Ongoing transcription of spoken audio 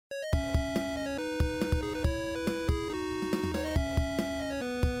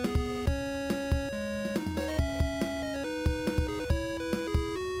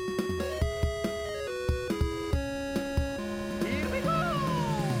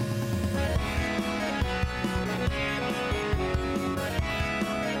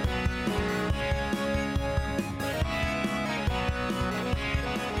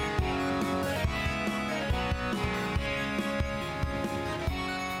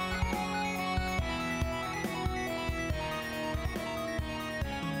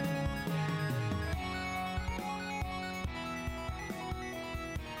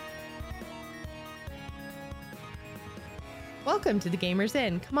Welcome to the Gamers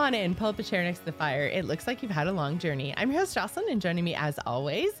Inn. Come on in, pull up a chair next to the fire. It looks like you've had a long journey. I'm your host, Jocelyn, and joining me as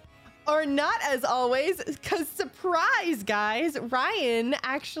always, or not as always, because surprise, guys, Ryan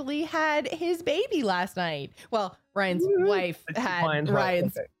actually had his baby last night. Well, Ryan's wife had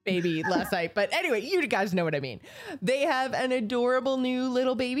Ryan's baby last night. But anyway, you guys know what I mean. They have an adorable new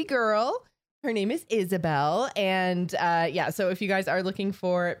little baby girl. Her name is Isabel. And yeah, so if you guys are looking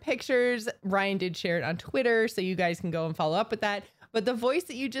for pictures, Ryan did share it on Twitter, so you guys can go and follow up with that. But the voice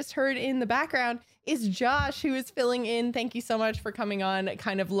that you just heard in the background is Josh, who is filling in. Thank you so much for coming on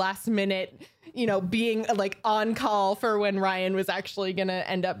kind of last minute, you know, being like on call for when Ryan was actually going to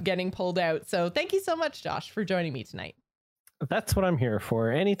end up getting pulled out. So thank you so much, Josh, for joining me tonight. That's what I'm here for.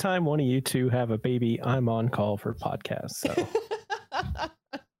 Anytime one of you two have a baby, I'm on call for podcasts. So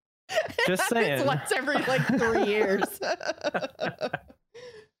just saying. It's once every like 3 years.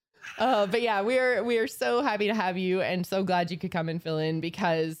 But yeah, we are so happy to have you and so glad you could come and fill in,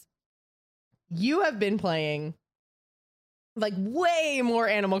 because you have been playing like way more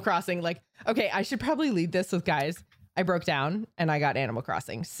Animal Crossing. Like, okay, I should probably lead this with, guys, I broke down and I got Animal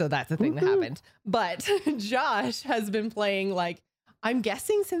Crossing. So that's the thing that happened. But Josh has been playing, like, I'm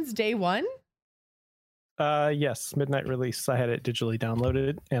guessing since day one. Yes, midnight release. I had it digitally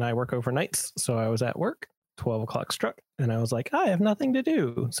downloaded and I work overnights. So I was at work, 12 o'clock struck, and I was like, I have nothing to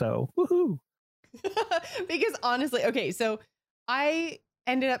do. So woohoo. Because honestly, okay, so I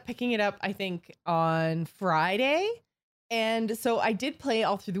ended up picking it up, I think, on Friday. And so I did play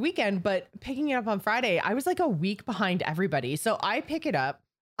all through the weekend, but picking it up on Friday, I was like a week behind everybody. So I pick it up.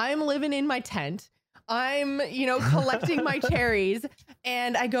 I'm living in my tent. I'm, you know, collecting my cherries,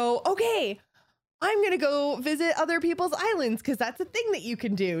 and I go, okay, I'm going to go visit other people's islands, because that's a thing that you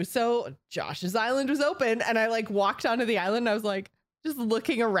can do. So Josh's island was open, and I like walked onto the island, and I was like just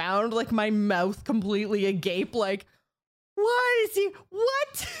looking around, like my mouth completely agape, like, what is he?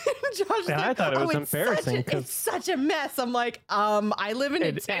 What? Josh, yeah, like, I thought it was embarrassing. It's such a mess. I'm like, I live in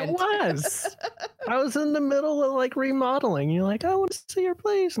a tent. It was. I was in the middle of like remodeling. You're like, I want to see your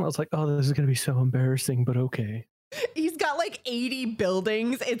place. And I was like, oh, this is going to be so embarrassing, but okay. He's got like 80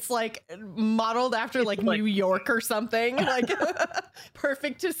 buildings. It's like modeled after like New York or something, like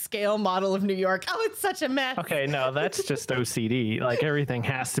perfect to scale model of New York. Oh, it's such a mess. Okay, no, that's just OCD. Like everything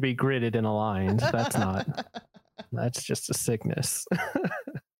has to be gridded and aligned. That's just a sickness.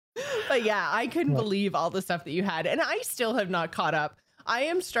 But yeah, I couldn't believe all the stuff that you had, and I still have not caught up. I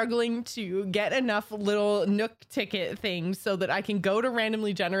am struggling to get enough little Nook ticket things so that I can go to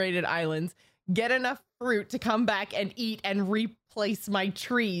randomly generated islands, get enough fruit to come back and eat and replace my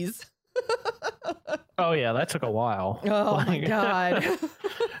trees. Oh yeah, that took a while. Oh my god.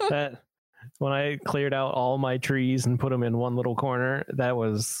 That when I cleared out all my trees and put them in one little corner, that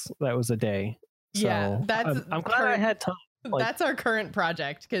was a day. So yeah, I'm glad I had time. Like, that's our current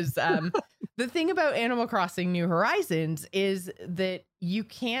project, because the thing about Animal Crossing New Horizons is that you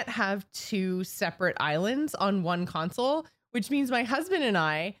can't have two separate islands on one console, which means my husband and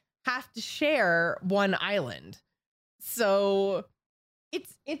I have to share one island. So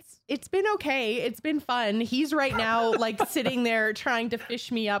it's been okay. It's been fun. He's right now like sitting there trying to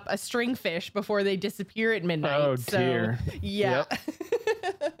fish me up a string fish before they disappear at midnight. Oh dear. So, yeah.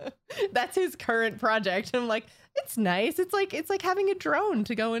 Yep. That's his current project. I'm like, it's nice. It's like having a drone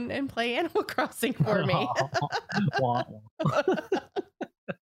to go and play Animal Crossing for me. But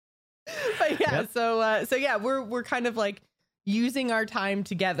yeah, yep. So yeah, we're kind of like using our time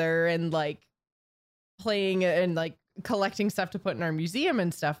together and like playing and like collecting stuff to put in our museum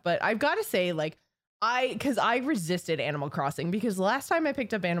and stuff. But I've got to say, like, because I resisted Animal Crossing, because last time I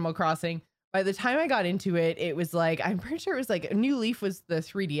picked up Animal Crossing, by the time I got into it, it was like, I'm pretty sure it was like New Leaf was the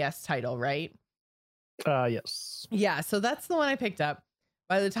 3DS title, right? Yes. Yeah, so that's the one I picked up.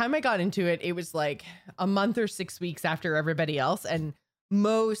 By the time I got into it, it was like a month or 6 weeks after everybody else, and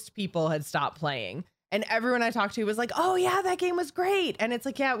most people had stopped playing. And everyone I talked to was like, oh yeah, that game was great. And it's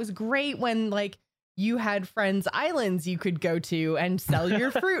like, yeah, it was great when like you had friends' islands you could go to and sell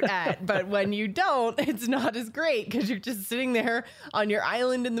your fruit at. But when you don't, it's not as great, because you're just sitting there on your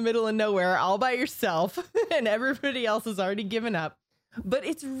island in the middle of nowhere all by yourself and everybody else has already given up. But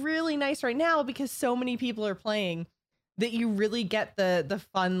it's really nice right now because so many people are playing that you really get the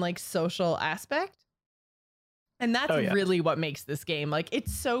fun, like, social aspect. And that's really what makes this game. Like,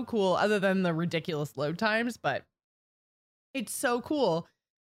 it's so cool, other than the ridiculous load times, but it's so cool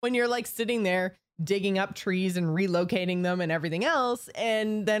when you're like sitting there digging up trees and relocating them and everything else.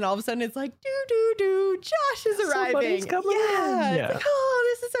 And then all of a sudden it's like, Josh is arriving. Yeah. It's like,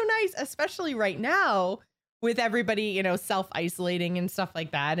 oh, this is so nice. Especially right now with everybody, you know, self-isolating and stuff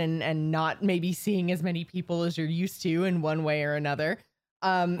like that, and not maybe seeing as many people as you're used to in one way or another.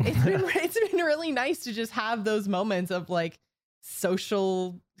 It's been really nice to just have those moments of like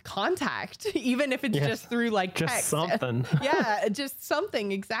social contact, even if it's just through like just text. something. Yeah, just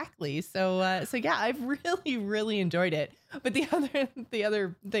something, exactly. So yeah, I've really enjoyed it. But the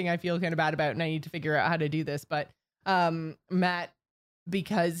other thing I feel kind of bad about, and I need to figure out how to do this, but Matt,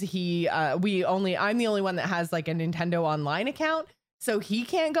 because I'm the only one that has like a Nintendo Online account, so he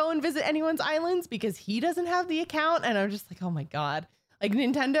can't go and visit anyone's islands because he doesn't have the account. And I'm just like, oh my god, like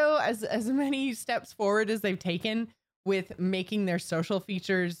Nintendo, as many steps forward as they've taken with making their social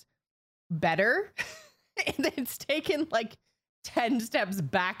features better, it's taken like 10 steps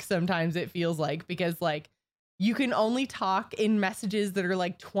back sometimes, it feels like, because like you can only talk in messages that are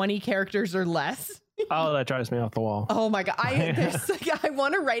like 20 characters or less. Oh, that drives me off the wall. Oh my god, I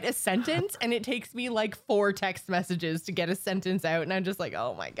want to write a sentence and it takes me like 4 text messages to get a sentence out, and I'm just like,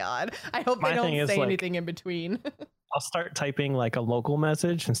 oh my god, I hope they don't say anything in between. I'll start typing like a local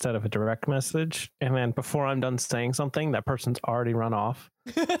message instead of a direct message, and then before I'm done saying something, that person's already run off.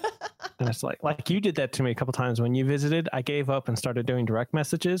 And it's like you did that to me a couple times when you visited. I gave up and started doing direct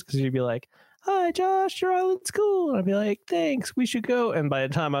messages because you'd be like, "Hi Josh, your island's cool," and I'd be like, "Thanks, we should go." And by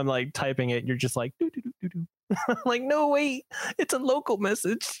the time I'm like typing it, you're just like, "Do do do do do." I'm like, no, wait, it's a local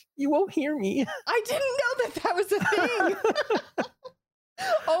message. You won't hear me. I didn't know that was a thing.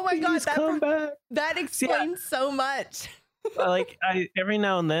 Oh my god, that explains so much. Like every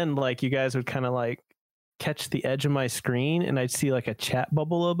now and then, like you guys would kind of like catch the edge of my screen, and I'd see like a chat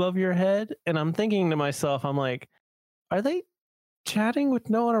bubble above your head, and I'm thinking to myself, I'm like, are they chatting with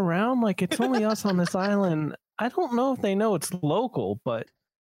no one around? Like it's only us on this island. I don't know if they know it's local, but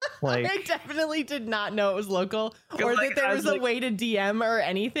like I definitely did not know it was local, or that there was a way to DM or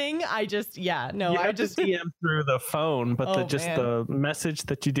anything. I just DM through the phone, but the message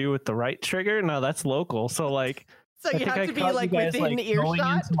that you do with the right trigger, no, that's local. So like, so you have to be like within earshot. Going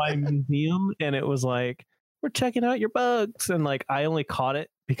into my museum, and it was like, we're checking out your bugs, and like I only caught it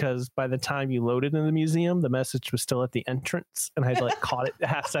because by the time you loaded in the museum, the message was still at the entrance, and I like caught it a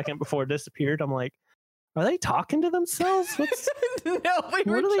half second before it disappeared. I'm like, are they talking to themselves? No, what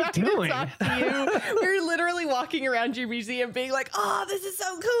are they doing? To talk to you. We were literally walking around your museum being like, oh, this is so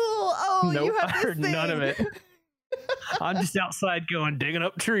cool. Oh, nope, you have this I heard thing. None of it. I'm just outside digging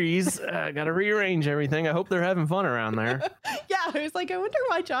up trees. I got to rearrange everything. I hope they're having fun around there. Yeah, I was like, I wonder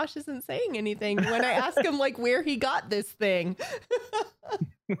why Josh isn't saying anything when I ask him like where he got this thing.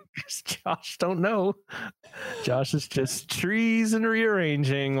 Josh don't know. Josh is just trees and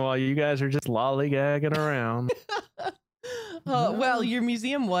rearranging while you guys are just lollygagging around. Well, your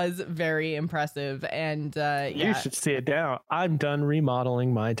museum was very impressive, and you should see it now. I'm done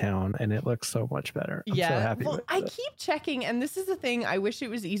remodeling my town, and it looks so much better. I'm so happy with I keep checking, and this is the thing. I wish it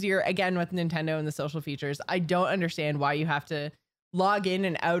was easier. Again, with Nintendo and the social features, I don't understand why you have to log in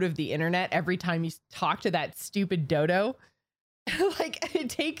and out of the internet every time you talk to that stupid dodo. Like it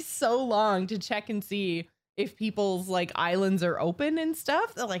takes so long to check and see if people's like islands are open and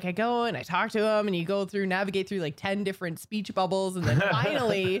stuff. Like I go and I talk to him, and you go through, navigate through like 10 different speech bubbles, and then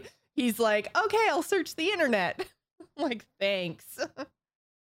finally he's like, okay, I'll search the internet. I'm like, thanks.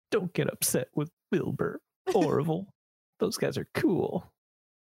 Don't get upset with Wilbur, Orville. Those guys are cool.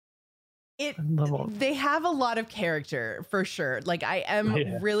 They have a lot of character for sure. Like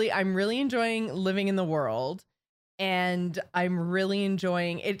I'm really enjoying living in the world, and I'm really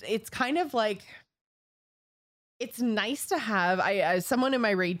enjoying it. It's kind of like, it's nice to have, someone in my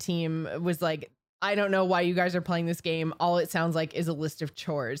raid team was like, I don't know why you guys are playing this game. All it sounds like is a list of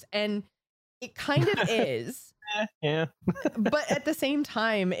chores. And it kind of is. Yeah. But at the same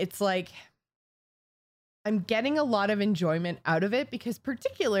time, it's like, I'm getting a lot of enjoyment out of it, because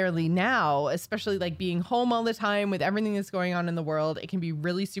particularly now, especially like being home all the time with everything that's going on in the world, it can be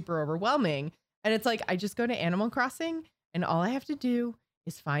really super overwhelming. And it's like, I just go to Animal Crossing, and all I have to do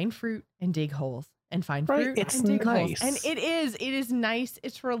is find fruit and dig holes. And find fruit and dig holes. And it is nice.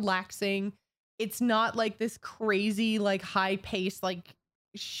 It's relaxing. It's not like this crazy, like high pace, like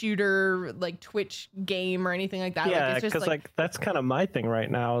shooter, like Twitch game or anything like that. Yeah, because like that's kind of my thing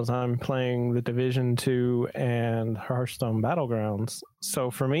right now, is I'm playing the Division 2 and Hearthstone Battlegrounds.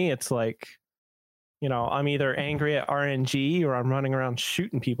 So for me, it's like, you know, I'm either angry at RNG or I'm running around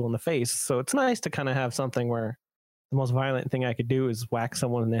shooting people in the face. So it's nice to kind of have something where the most violent thing I could do is whack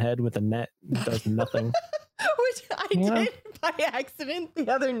someone in the head with a net. It does nothing. Which I did by accident the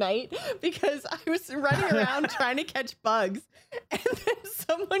other night, because I was running around trying to catch bugs, and then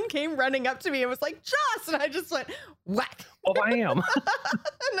someone came running up to me and was like, Joss! And I just went, whack. Oh, I am.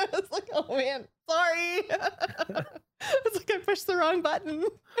 And I was like, oh man, Sorry. It's like I pushed the wrong button.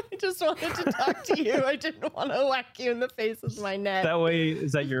 I just wanted to talk to you. I didn't want to whack you in the face with my net. That way,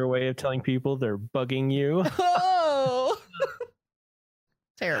 is that your way of telling people they're bugging you? Oh.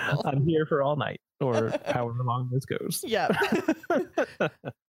 Terrible. I'm here for all night, or however long this goes. Yeah.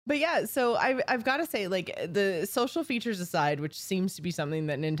 But yeah, so I've got to say, like, the social features aside, which seems to be something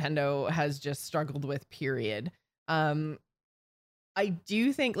that Nintendo has just struggled with, period. I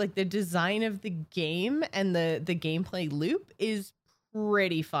do think like the design of the game and the gameplay loop is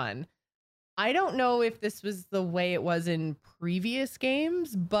pretty fun. I don't know if this was the way it was in previous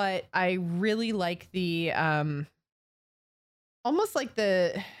games, but I really like the almost like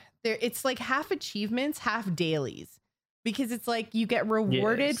it's like half achievements, half dailies. Because it's like you get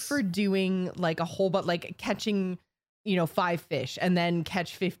rewarded for doing like a whole but like catching, 5 fish and then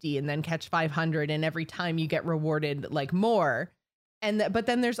catch 50 and then catch 500. And every time you get rewarded like more. But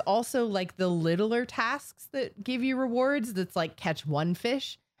then there's also like the littler tasks that give you rewards. That's like catch 1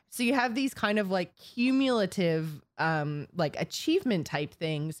 fish. So you have these kind of like cumulative like achievement type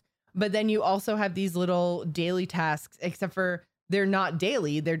things. But then you also have these little daily tasks, except for they're not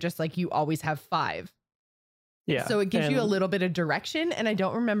daily. They're just like you always have 5. Yeah. So it gives you a little bit of direction, and I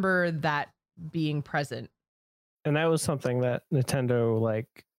don't remember that being present. And that was something that Nintendo like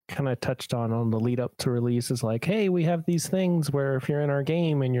kind of touched on the lead up to release, is like, hey, we have these things where if you're in our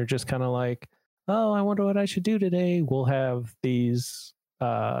game and you're just kind of like, oh, I wonder what I should do today, we'll have these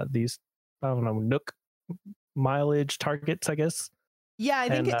I don't know, Nook mileage targets, I guess. Yeah, I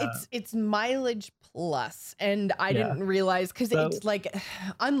think it's mileage plus, and I didn't realize, because it's like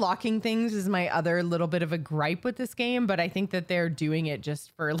unlocking things is my other little bit of a gripe with this game, but I think that they're doing it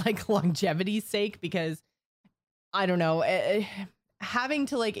just for like longevity's sake, because I don't know, having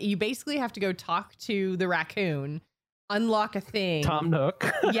to like, you basically have to go talk to the raccoon, unlock a thing. Tom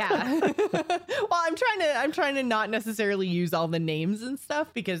Nook. Yeah. Well, I'm trying to not necessarily use all the names and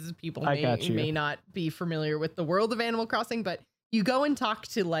stuff, because people may not be familiar with the world of Animal Crossing, but you go and talk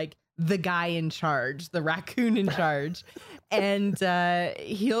to like the guy in charge, the raccoon in charge, and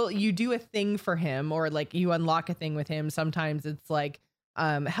you do a thing for him, or like you unlock a thing with him. Sometimes it's like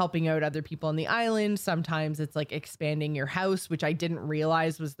helping out other people on the island. Sometimes it's like expanding your house, which I didn't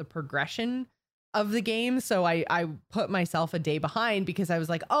realize was the progression of the game. So I put myself a day behind, because I was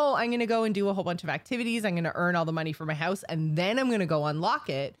like, oh, I'm going to go and do a whole bunch of activities. I'm going to earn all the money for my house, and then I'm going to go unlock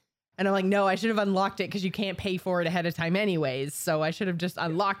it. And I'm like, no, I should have unlocked it, because you can't pay for it ahead of time anyways. So I should have just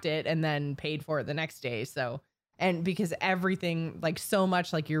unlocked it and then paid for it the next day. So, and because everything, like so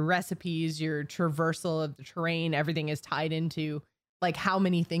much, like your recipes, your traversal of the terrain, everything is tied into like how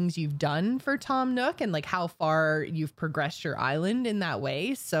many things you've done for Tom Nook and like how far you've progressed your island in that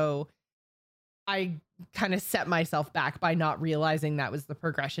way. So I kind of set myself back by not realizing that was the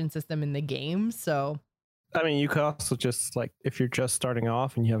progression system in the game. So I mean, you could also just like, if you're just starting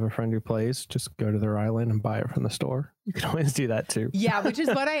off and you have a friend who plays, just go to their island and buy it from the store. You can always do that too. Yeah, which is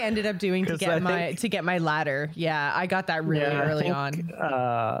what I ended up doing to get my ladder. Yeah, I got that really early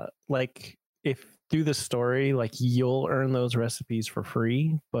on. Like if through the story, like you'll earn those recipes for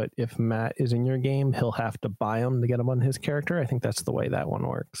free, but if Matt is in your game, he'll have to buy them to get them on his character. I think that's the way that one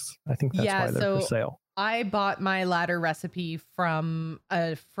works. I think that's why they're for sale. I bought my ladder recipe from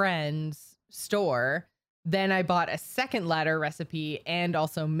a friend's store. Then I bought a second ladder recipe and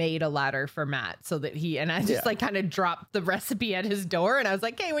also made a der for Matt, so that I just like kind of dropped the recipe at his door, and I was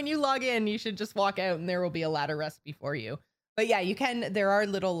like, hey, when you log in, you should just walk out and there will be a ladder recipe for you. But yeah, there are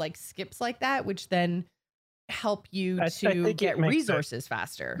little like skips like that, which then help you to get resources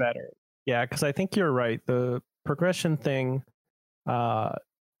faster. Better. Yeah, because I think you're right. The progression thing,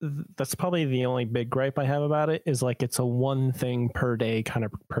 that's probably the only big gripe I have about it, is like it's a one thing per day kind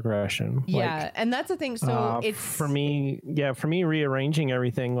of progression. Yeah, like, and that's the thing. So it's for me rearranging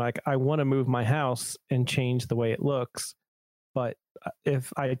everything, like I want to move my house and change the way it looks, but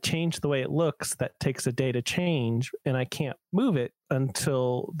if I change the way it looks, that takes a day to change, and I can't move it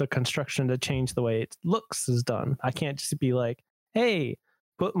until the construction to change the way it looks is done. I can't just be like, hey,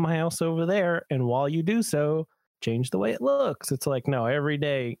 put my house over there, and while you do so, change the way it looks. It's like, no, every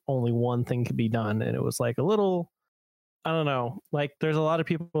day only one thing could be done. And it was like a little, I don't know, like there's a lot of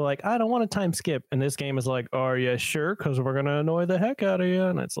people like, I don't want a time skip, and this game is like, are you sure, because we're gonna annoy the heck out of you?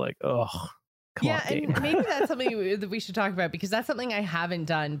 And it's like, oh, and maybe that's something that we should talk about, because that's something I haven't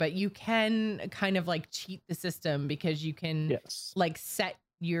done. But you can kind of like cheat the system, because you can like set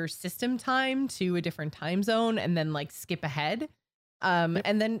your system time to a different time zone and then like skip ahead.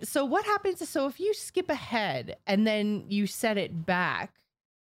 And then, so what happens? So if you skip ahead and then you set it back,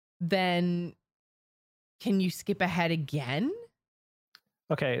 then can you skip ahead again?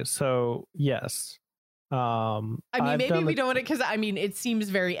 Okay, so yes. I mean, I've maybe done we the- don't want to, because I mean, it seems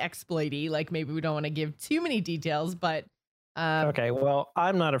very exploity. Like maybe we don't want to give too many details, but Okay, well,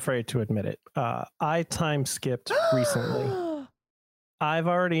 I'm not afraid to admit it. I time skipped recently. I've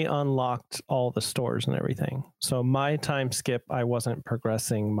already unlocked all the stores and everything. So my time skip, I wasn't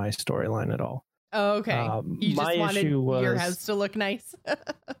progressing my storyline at all. Oh, okay. You My just wanted issue your was- house to look nice.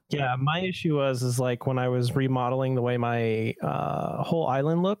 Yeah, my issue is like when I was remodeling the way my whole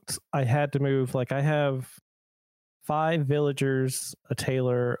island looked, I had to move. Like I have 5 villagers, a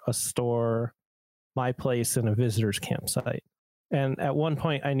tailor, a store, my place, and a visitor's campsite. And at one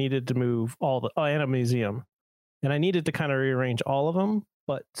point, I needed to move and a museum. And I needed to kind of rearrange all of them,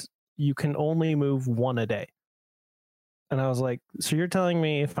 but you can only move one a day. And I was like, so you're telling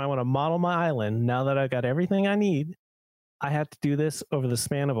me if I want to model my island, now that I've got everything I need, I have to do this over the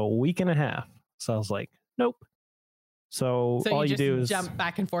span of a week and a half. So I was like, nope. So all you just do is jump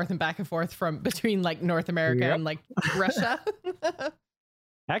back and forth from between like North America Yep. and like Russia.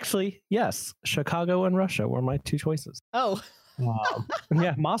 Actually, yes, Chicago and Russia were my 2 choices. Oh,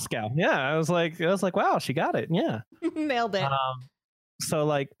 Yeah, Moscow. Yeah, I was like, wow, she got it. Yeah. nailed it. So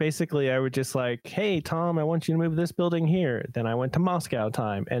like basically I would just like, hey Tom, I want you to move this building here. Then I went to Moscow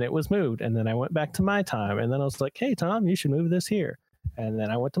time and it was moved. And then I went back to my time. And then I was like, hey Tom, you should move this here. And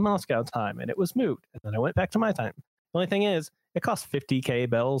then I went to Moscow time and it was moved. And then I went back to my time. The only thing is it costs 50K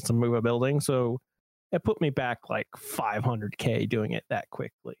bells to move a building. So it put me back like 500K doing it that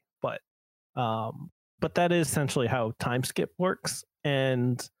quickly. But that is essentially how time skip works.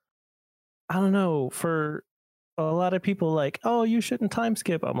 And I don't know, for a lot of people like, oh, you shouldn't time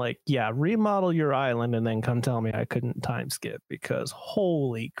skip. I'm like, yeah, remodel your island and then come tell me I couldn't time skip, because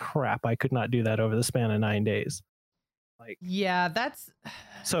holy crap, I could not do that over the span of 9 days. Like, Yeah, that's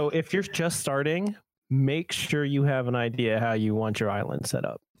so if you're just starting, make sure you have an idea how you want your island set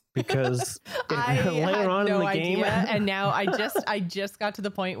up, because I had later on no in the game, idea, and now I just got to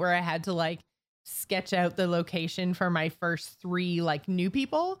the point where I had to like sketch out the location for my first 3 like new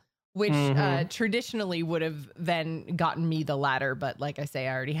people, which traditionally would have then gotten me the ladder. But like I say,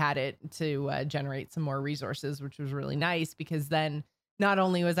 I already had it to generate some more resources, which was really nice, because then not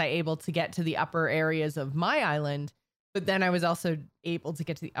only was I able to get to the upper areas of my island, but then I was also able to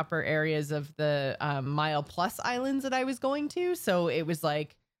get to the upper areas of the mile plus islands that I was going to. So it was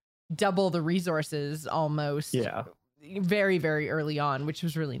like double the resources almost. Yeah. Very, very early on, which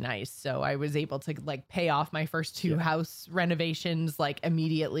was really nice. So I was able to like pay off my first 2 house renovations like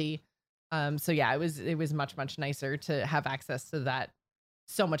immediately. So yeah, it was much, much nicer to have access to that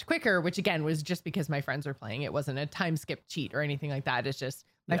so much quicker, which again was just because my friends were playing. It wasn't a time skip cheat or anything like that. It's just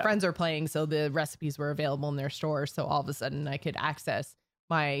my friends are playing, so the recipes were available in their store. So all of a sudden I could access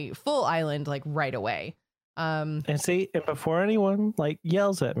my full island like right away. And see, and before anyone like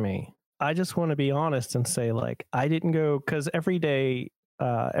yells at me, I just want to be honest and say, like, I didn't go, because every day,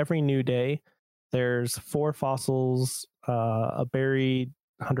 every new day, there's 4 fossils, a buried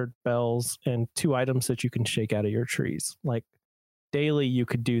 100 bells, and 2 items that you can shake out of your trees. Like daily, you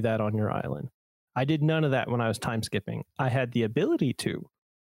could do that on your island. I did none of that when I was time skipping. I had the ability to.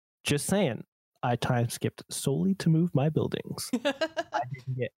 Just saying, I time skipped solely to move my buildings. I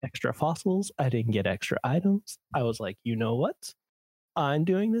didn't get extra fossils. I didn't get extra items. I was like, you know what? I'm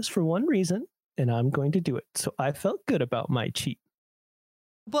doing this for one reason, and I'm going to do it. So I felt good about my cheat.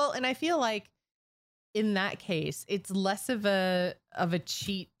 Well, and I feel like in that case, it's less of a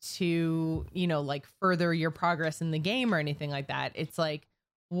cheat to, you know, like further your progress in the game or anything like that. It's like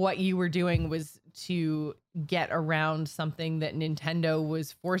what you were doing was to get around something that Nintendo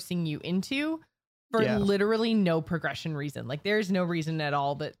was forcing you into for literally no progression reason. Like there's no reason at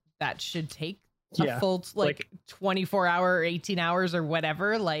all that should take a full like 24 hour or 18 hours or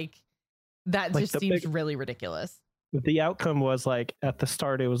whatever. Like that just seems really ridiculous. The outcome was like at the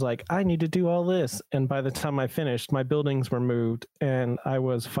start, it was like, I need to do all this. And by the time I finished, my buildings were moved and I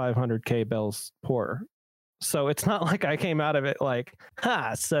was 500K bells poorer. So it's not like I came out of it like,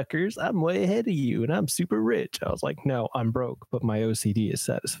 ha, suckers, I'm way ahead of you and I'm super rich. I was like, no, I'm broke, but my OCD is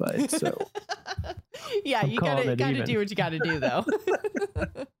satisfied. So yeah, you gotta do what you gotta do though.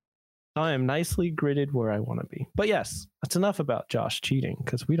 I am nicely gridded where I want to be. But yes, that's enough about Josh cheating,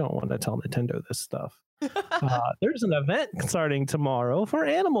 because we don't want to tell Nintendo this stuff. There's an event starting tomorrow for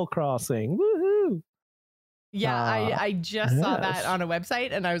Animal Crossing. Woohoo! Yeah, I just saw that on a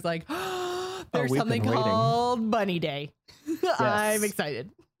website and I was like, there's something called Bunny Day. Yes. I'm excited.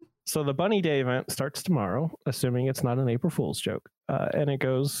 So the Bunny Day event starts tomorrow, assuming it's not an April Fool's joke. And it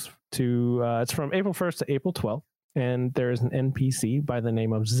goes to, it's from April 1st to April 12th. And there is an NPC by the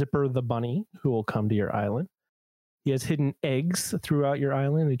name of Zipper the Bunny who will come to your island. He has hidden eggs throughout your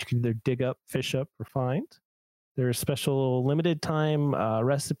island that you can either dig up, fish up, or find. There are special limited time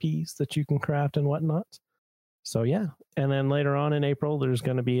recipes that you can craft and whatnot. So yeah, and then later on in April, there's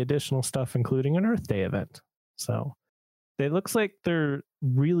going to be additional stuff, including an Earth Day event. So it looks like they're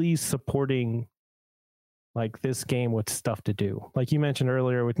really supporting like this game with stuff to do. Like you mentioned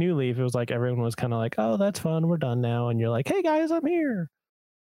earlier with New Leaf, it was like everyone was kind of like, oh, that's fun, we're done now. And you're like, hey guys, I'm here.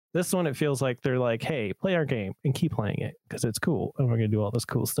 This one, it feels like they're like, hey, play our game and keep playing it because it's cool and we're going to do all this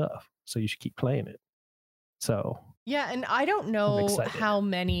cool stuff. So you should keep playing it. So yeah, and I don't know how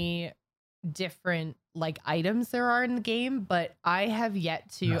many different like items there are in the game, but I have yet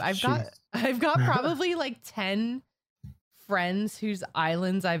to. I've got probably like 10 friends whose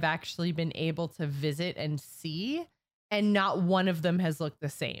islands I've actually been able to visit and see, and not one of them has looked the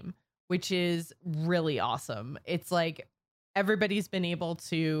same, which is really awesome. It's like everybody's been able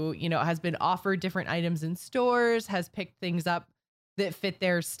to, you know, has been offered different items in stores, has picked things up that fit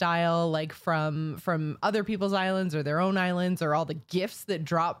their style, like from other people's islands or their own islands, or all the gifts that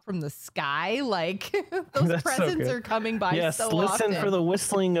drop from the sky. Like those presents are coming by. Yes, so listen often. for the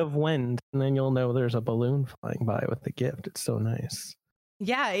whistling of wind, and then you'll know there's a balloon flying by with the gift. It's so nice.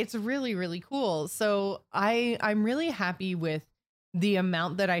 Yeah, it's really, really cool. So I'm really happy with the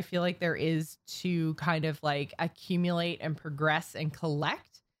amount that I feel like there is to kind of like accumulate and progress and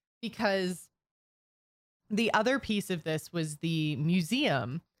collect, because the other piece of this was the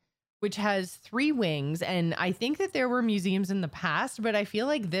museum, which has 3 wings. And I think that there were museums in the past, but I feel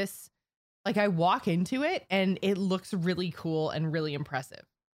like this, like I walk into it and it looks really cool and really impressive.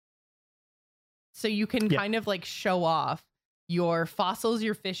 So you can kind of like show off your fossils,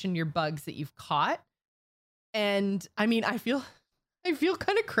 your fish, and your bugs that you've caught. And I mean, I feel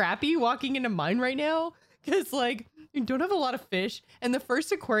kind of crappy walking into mine right now because like you don't have a lot of fish. And the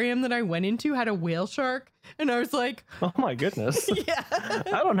first aquarium that I went into had a whale shark. And I was like, oh my goodness. Yeah.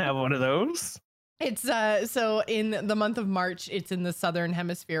 I don't have one of those. It's so in the month of March, it's in the Southern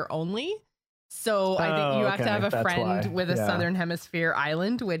Hemisphere only. So I think you have to have a friend with a Southern Hemisphere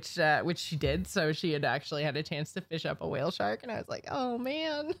island, which she did. So she had actually had a chance to fish up a whale shark. And I was like, oh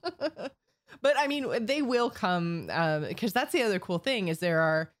man. But I mean, they will come because that's the other cool thing is there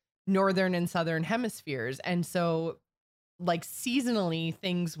are Northern and Southern hemispheres. And so like seasonally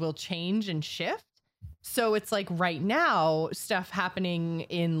things will change and shift. So it's like right now stuff happening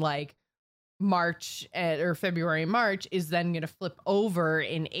in like March or February, March is then going to flip over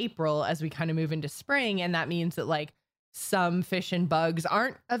in April as we kind of move into spring. And that means that like some fish and bugs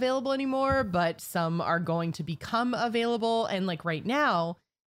aren't available anymore, but some are going to become available. And like right now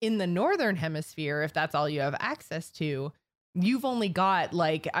in the Northern hemisphere, if that's all you have access to, you've only got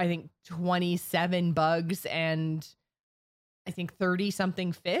like, I think 27 bugs and I think 30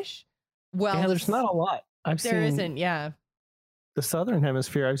 something fish. Well, yeah, there's not a lot. There isn't. Yeah. The Southern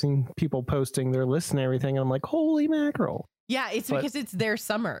Hemisphere, I've seen people posting their lists and everything, and I'm like, holy mackerel. Yeah, it's because it's their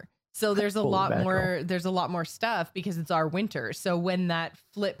summer. So there's a lot more stuff because it's our winter. So when that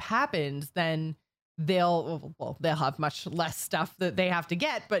flip happens, then they'll have much less stuff that they have to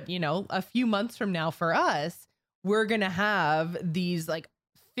get. But, you know, a few months from now for us, we're going to have these like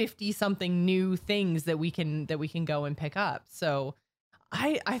 50 something new things that we can go and pick up. So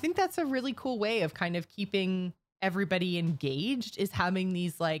I think that's a really cool way of kind of keeping everybody engaged, is having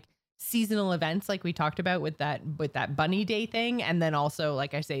these like seasonal events like we talked about with that bunny day thing. And then also,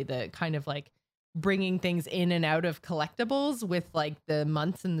 like I say, the kind of like bringing things in and out of collectibles with like the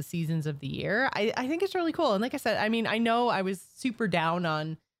months and the seasons of the year. I think it's really cool. And like I said, I mean, I know I was super down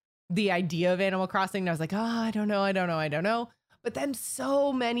on the idea of Animal Crossing. And I was like, oh, I don't know. But then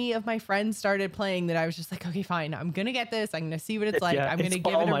so many of my friends started playing that I was just like, okay, fine. I'm going to get this. I'm going to see what it's like. I'm going to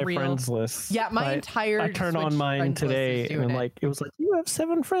give it a real friends list. Yeah, my entire I turned on mine today and like it was like, you have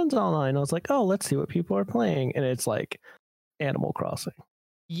 7 friends online. I was like, oh, let's see what people are playing. And it's like Animal Crossing.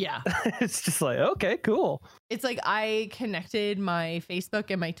 Yeah. It's just like, okay, cool. It's like I connected my Facebook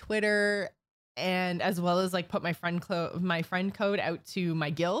and my Twitter, and as well as like put my friend code out to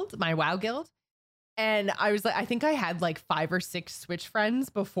my guild, my WoW guild. And I was like, I think I had like 5 or 6 Switch friends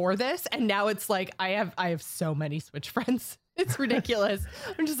before this. And now it's like, I have so many Switch friends. It's ridiculous.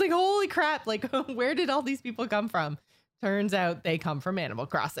 I'm just like, holy crap. Like, where did all these people come from? Turns out they come from Animal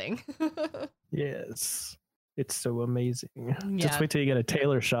Crossing. Yes. It's so amazing. Yeah. Just wait till you get a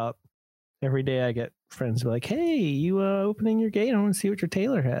tailor shop. Every day I get friends like, hey, you opening your gate? I want to see what your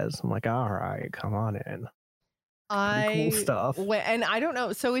tailor has. I'm like, all right, come on in. pretty cool stuff. And I don't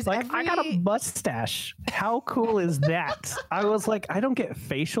know. So is like I got a mustache. How cool is that? I was like, I don't get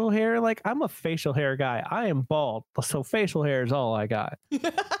facial hair. Like I'm a facial hair guy. I am bald, so facial hair is all I got.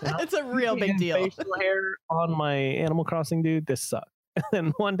 It's a real big deal. Facial hair on my Animal Crossing dude. This sucks. And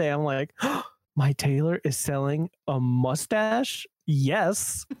then one day I'm like, oh, my tailor is selling a mustache.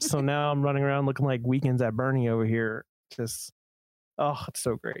 Yes. So now I'm running around looking like Weekends at Bernie over here. Just, oh, it's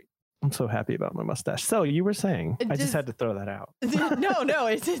so great. I'm so happy about my mustache. So you were saying, I just had to throw that out. No,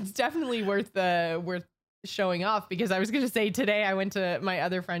 it's definitely worth showing off, because I was going to say today I went to my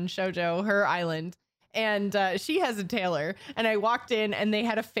other friend Shoujo, her island, and she has a tailor, and I walked in and they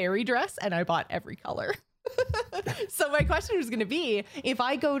had a fairy dress and I bought every color. So my question was going to be, if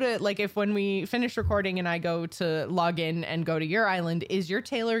I go to when we finish recording and I go to log in and go to your island, is your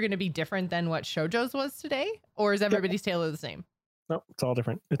tailor going to be different than what Shoujo's was today? Or is everybody's tailor the same? No, it's all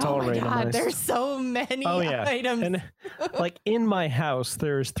different. It's all randomized. God, there's so many items. And like in my house,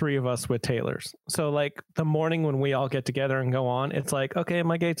 there's 3 of us with tailors. So like the morning when we all get together and go on, it's like, okay,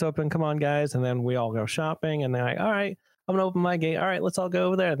 my gate's open. Come on, guys. And then we all go shopping. And they're like, all right, I'm going to open my gate. All right, let's all go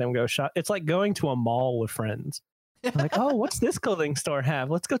over there. And then we go shop. It's like going to a mall with friends. Like, oh, what's this clothing store have?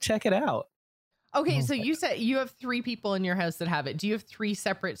 Let's go check it out. Okay, so you said you have 3 people in your house that have it. Do you have 3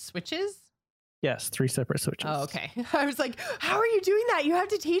 separate switches? Yes, 3 separate switches. Oh, okay. I was like, how are you doing that? You have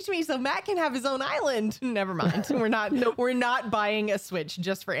to teach me so Matt can have his own island. Never mind. We're not buying a Switch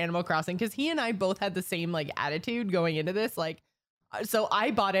just for Animal Crossing, because he and I both had the same like attitude going into this. Like, so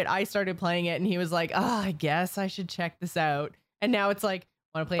I bought it, I started playing it, and he was like, I guess I should check this out. And now it's like,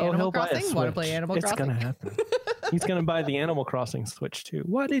 want to play Animal Crossing? Want to play Animal Crossing? It's going to happen. He's going to buy the Animal Crossing Switch too.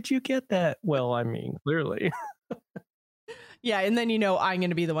 Why did you get that? Well, I mean, clearly. Yeah, and then I'm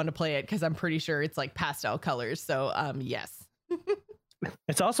going to be the one to play it because I'm pretty sure it's like pastel colors. So, yes.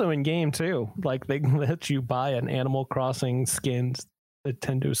 It's also in game too. Like they let you buy an Animal Crossing skinned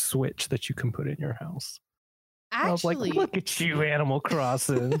Nintendo Switch that you can put in your house. Actually, I was like, look at you, Animal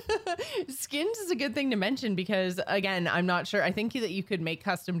Crossing. Skins is a good thing to mention because, again, I'm not sure. I think that you could make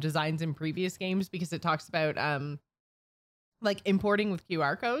custom designs in previous games because it talks about like importing with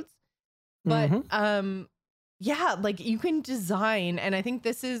QR codes. But yeah, like you can design, and I think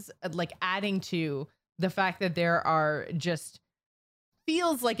this is like adding to the fact that there are just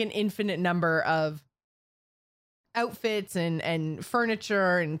feels like an infinite number of outfits and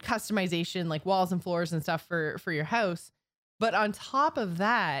furniture and customization, like walls and floors and stuff for your house. But on top of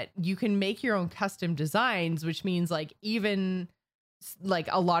that, you can make your own custom designs, which means like even like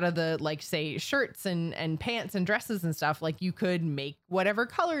a lot of the like say shirts and pants and dresses and stuff, like you could make whatever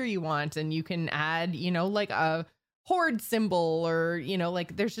color you want, and you can add like a horde symbol, or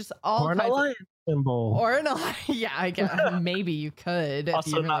like there's just all or kinds of symbol, or an alliance. Yeah, I guess maybe you could if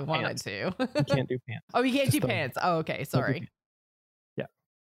you really wanted to. You can't do pants. Oh, you can't do pants. Oh, okay, sorry. Yeah,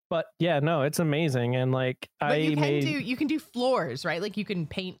 but yeah, no, it's amazing, and like you can do floors, right? Like you can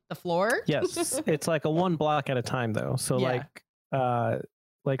paint the floor. Yes, it's like a 1 block at a time though. So yeah.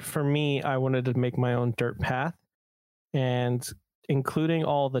 Like for me, I wanted to make my own dirt path, and including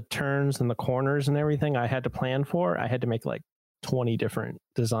all the turns and the corners and everything I had to plan for, I had to make like 20 different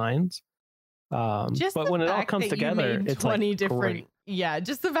designs. But when it all comes together, it's 20 like different. Great. Yeah,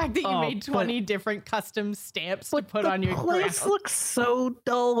 just the fact that you made 20 different custom stamps to put on your place ground. Looks so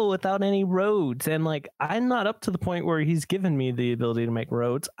dull without any roads, and like I'm not up to the point where he's given me the ability to make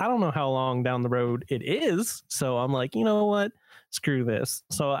roads. I don't know how long down the road it is, so I'm like, you know what? Screw this.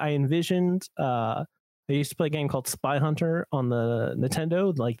 So I envisioned, I used to play a game called Spy Hunter on the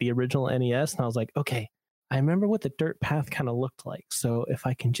Nintendo, like the original NES. And I was like, okay, I remember what the dirt path kind of looked like. So if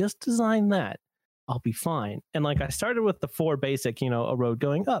I can just design that, I'll be fine. And like I started with the 4 basic, a road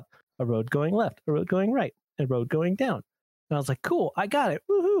going up, a road going left, a road going right, a road going down. And I was like, cool, I got it.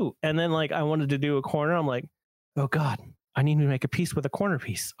 Woohoo. And then like I wanted to do a corner. I'm like, oh God, I need to make a piece with a corner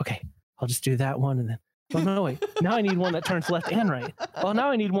piece. Okay, I'll just do that one. And then oh, no, wait. Now I need one that turns left and right. Well,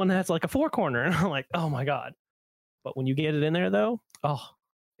 now I need one that's like a 4 corner. And I'm like, oh my God. But when you get it in there though, oh,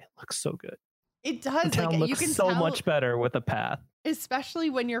 it looks so good. It does. The town looks so much better with a path.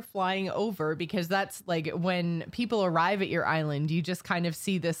 Especially when you're flying over, because that's like when people arrive at your island, you just kind of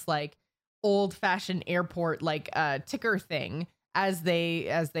see this like old fashioned airport, like ticker thing as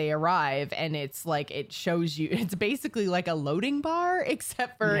they arrive. And it's like, it shows you, it's basically like a loading bar,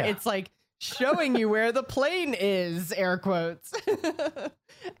 except for it's like showing you where the plane is, air quotes.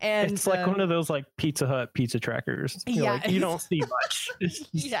 And it's like one of those like Pizza Hut pizza trackers. Like, you don't see much.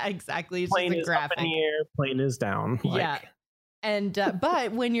 Yeah, exactly. It's plane just a is graphic. Up in the air, plane is down. Yeah. And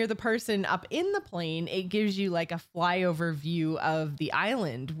but when you're the person up in the plane, it gives you like a flyover view of the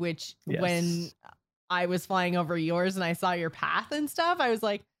island, which when I was flying over yours and I saw your path and stuff, I was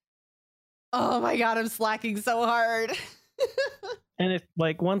like, oh my God, I'm slacking so hard. And it's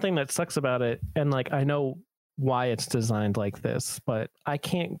like one thing that sucks about it, and like I know why it's designed like this, but I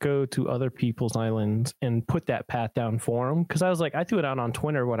can't go to other people's islands and put that path down for them, because I was like, I threw it out on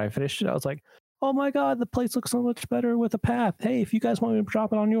Twitter when I finished it. I was like, oh my God, the place looks so much better with a path. Hey, if you guys want me to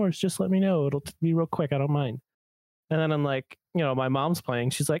drop it on yours, just let me know. It'll be real quick. I don't mind. And then I'm like, my mom's playing.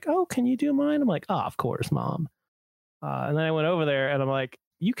 She's like, oh, can you do mine? I'm like, oh, of course, Mom. And then I went over there and I'm like,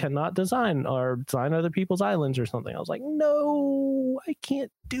 you cannot design other people's islands or something. I was like, no, I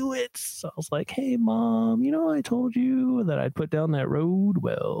can't do it. So I was like, hey, Mom, I told you that I'd put down that road.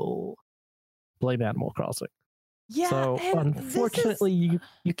 Well, blame Animal Crossing. Yeah. So unfortunately,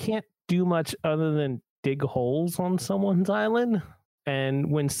 you can't do much other than dig holes on someone's island.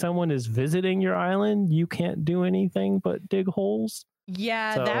 And when someone is visiting your island, you can't do anything but dig holes.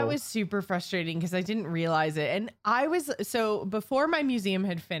 Yeah, that was super frustrating because I didn't realize it. And so before my museum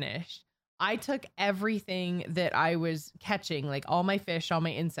had finished, I took everything that I was catching, like all my fish, all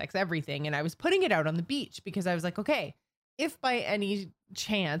my insects, everything, and I was putting it out on the beach because I was like, okay, if by any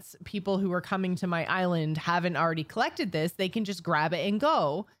chance people who are coming to my island haven't already collected this, they can just grab it and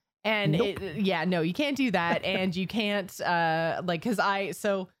go. And nope. No, you can't do that. And you can't because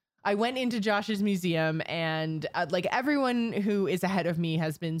I went into Josh's museum and like everyone who is ahead of me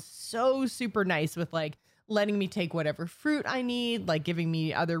has been so super nice with like letting me take whatever fruit I need, like giving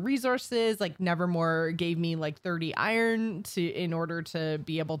me other resources. Like Nevermore gave me like 30 iron in order to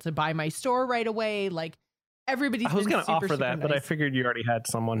be able to buy my store right away. Like everybody's I was going to offer that, nice. but I figured you already had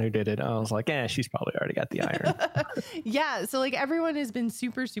someone who did it. I was like, she's probably already got the iron. Yeah. So like everyone has been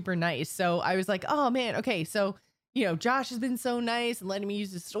super, super nice. So I was like, oh man, okay. So, Josh has been so nice and letting me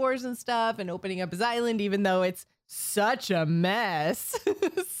use his stores and stuff and opening up his island, even though it's such a mess.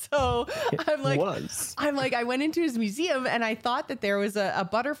 So I'm like, I went into his museum and I thought that there was a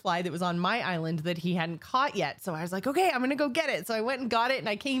butterfly that was on my island that he hadn't caught yet. So I was like, okay, I'm going to go get it. So I went and got it and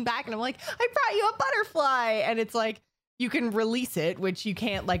I came back and I'm like, I brought you a butterfly. And it's like, you can release it, which you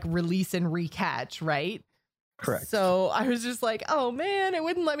can't like release and recatch, right? Correct. So I was just like, oh man, it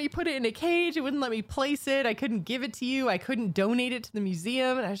wouldn't let me put it in a cage. It wouldn't let me place it. I couldn't give it to you. I couldn't donate it to the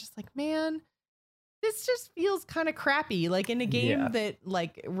museum. And I was just like, man, this just feels kind of crappy. Like in a game that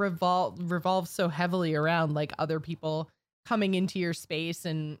like revolves so heavily around like other people coming into your space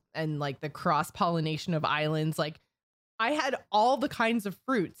and like the cross pollination of islands. Like I had all the kinds of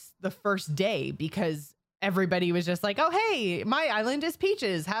fruits the first day because everybody was just like, oh, hey, my island is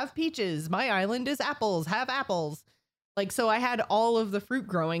peaches, have peaches. My island is apples, have apples. Like, so I had all of the fruit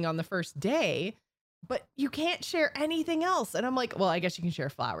growing on the first day, but you can't share anything else. And I'm like, well, I guess you can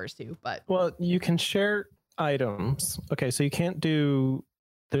share flowers too, but. Well, you can share items. Okay, so you can't do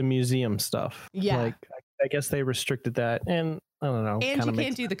the museum stuff. Yeah. Like, I guess they restricted that. And I don't know. And you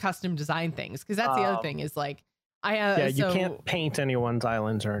can't do the custom design things because that's the other thing is like, you can't paint anyone's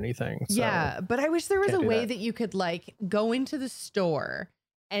islands or anything. So yeah, but I wish there was a way that you could like go into the store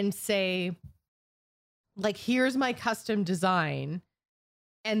and say, like, here's my custom design,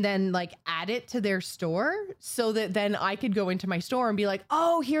 and then like add it to their store so that then I could go into my store and be like,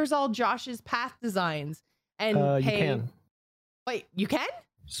 oh, here's all Josh's path designs and pay. You can. Wait, you can?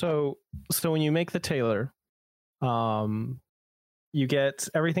 So when you make the tailor, you get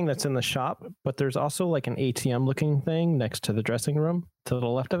everything that's in the shop, but there's also like an ATM looking thing next to the dressing room to the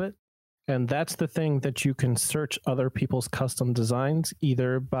left of it. And that's the thing that you can search other people's custom designs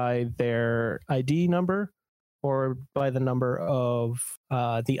either by their ID number or by the number of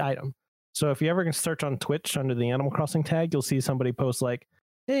the item. So if you ever can search on Twitch under the Animal Crossing tag, you'll see somebody post like,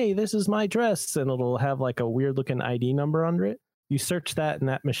 hey, this is my dress. And it'll have like a weird looking ID number under it. You search that in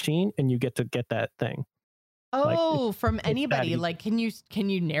that machine and you get to get that thing. Oh, like, from anybody. Like, can you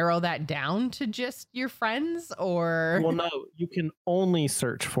narrow that down to just your friends or? Well, no, you can only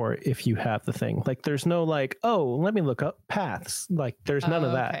search for it if you have the thing. Like, there's no like, oh, let me look up paths. Like, there's none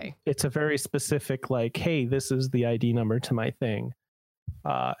of that. Okay. It's a very specific like, hey, this is the ID number to my thing.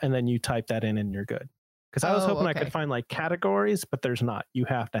 And then you type that in and you're good. Because I was hoping I could find like categories, but there's not. You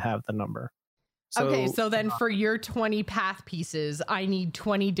have to have the number. So then for your 20 path pieces, I need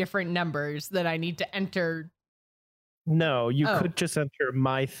 20 different numbers that I need to enter. No, you could just enter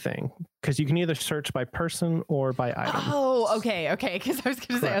my thing because you can either search by person or by item. Oh, okay. Because I was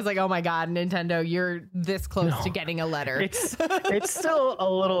going to say, I was like, oh my God, Nintendo, you're this close to getting a letter. It's still a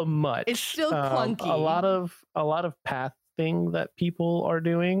little much. It's still clunky. A lot of path thing that people are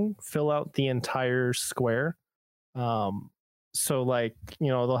doing fill out the entire square. So like,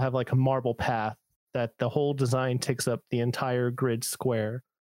 they'll have like a marble path that the whole design takes up the entire grid square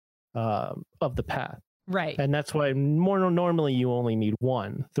of the path. Right. And that's why normally you only need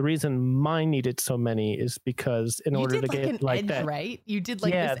one. The reason mine needed so many is because in order to get an like edge, that, right? You did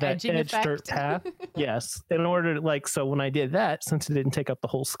like this that edging edge effect. dirt path. Yes. In order to so when I did that, since it didn't take up the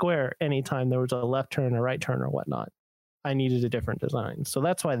whole square, anytime there was a left turn, a right turn, or whatnot, I needed a different design. So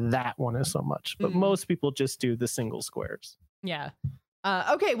that's why that one is so much. But most people just do the single squares. Yeah.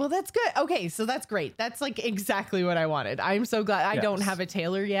 Okay, well, that's good. Okay, so that's great. That's like exactly what I wanted. I'm so glad. I don't have a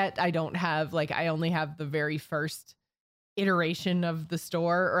tailor yet. I don't have I only have the very first iteration of the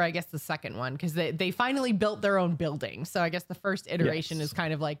store, or I guess the second one, because they finally built their own building. So I guess the first iteration is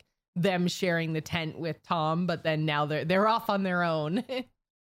kind of like them sharing the tent with Tom, but then now they're off on their own.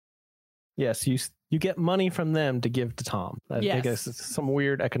 Yes, you get money from them to give to Tom. I guess it's some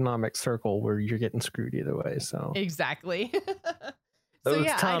weird economic circle where you're getting screwed either way. So exactly. Those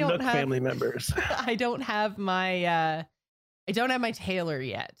Tom Nook family members. I don't have my tailor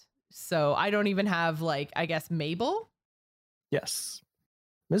yet. So I don't even have I guess Mabel. Yes.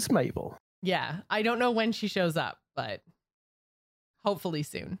 Miss Mabel. Yeah. I don't know when she shows up, but hopefully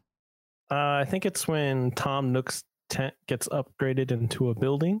soon. I think it's when Tom Nook's tent gets upgraded into a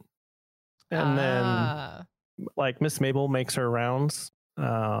building. And then Miss Mabel makes her rounds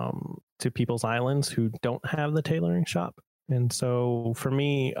to people's islands who don't have the tailoring shop. And so for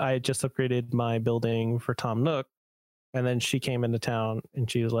me, I just upgraded my building for Tom Nook. And then she came into town and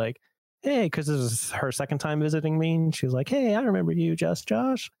she was like, hey, because this is her second time visiting me. And she was like, hey, I remember you,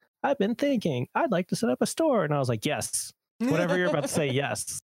 Josh. I've been thinking I'd like to set up a store. And I was like, yes, whatever you're about to say,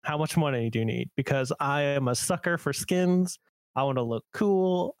 yes. How much money do you need? Because I am a sucker for skins. I want to look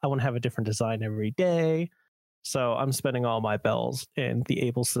cool. I want to have a different design every day. So I'm spending all my bells in the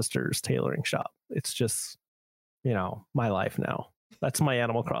Able Sisters tailoring shop. It's just, my life now. That's my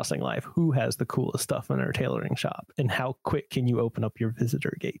Animal Crossing life. Who has the coolest stuff in their tailoring shop? And how quick can you open up your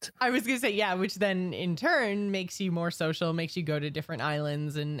visitor gate? I was going to say, yeah, which then in turn makes you more social, makes you go to different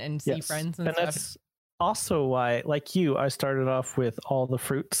islands and see friends and stuff. That's also why, like you, I started off with all the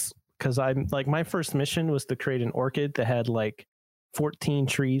fruits because I'm my first mission was to create an orchid that had 14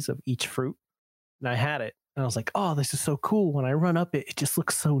 trees of each fruit. And I had it. And I was like, oh, this is so cool. When I run up it, it just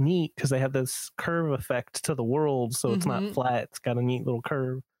looks so neat because they have this curve effect to the world. So it's not flat. It's got a neat little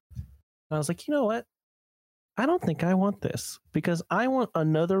curve. And I was like, you know what? I don't think I want this because I want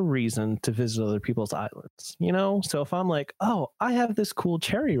another reason to visit other people's islands. So if I'm like, oh, I have this cool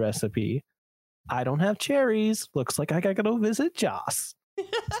cherry recipe. I don't have cherries. Looks like I got to go visit Joss. So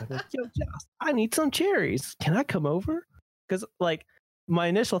I'm like, yo, Joss, I need some cherries. Can I come over? Because my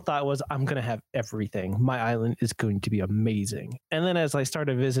initial thought was I'm going to have everything. My island is going to be amazing. And then as I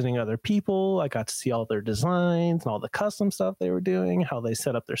started visiting other people, I got to see all their designs and all the custom stuff they were doing, how they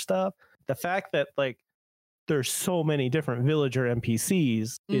set up their stuff. The fact that there's so many different villager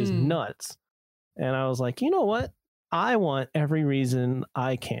NPCs is nuts. And I was like, you know what? I want every reason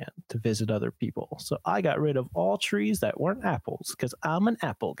I can to visit other people. So I got rid of all trees that weren't apples because I'm an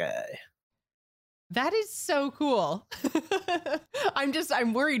apple guy. That is so cool.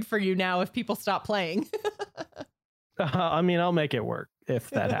 I'm worried for you now if people stop playing. I mean, I'll make it work if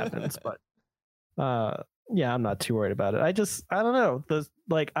that happens, but yeah, I'm not too worried about it. I don't know.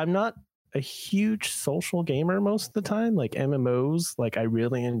 I'm not a huge social gamer most of the time. MMOs, I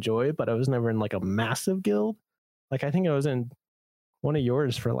really enjoy, but I was never in a massive guild. I think I was in one of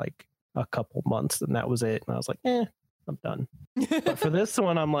yours for a couple months and that was it. And I was like, I'm done. But for this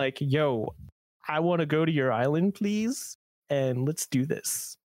one, I'm like, yo, I want to go to your island, please, and let's do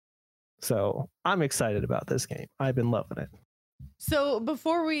this. So I'm excited about this game. I've been loving it. So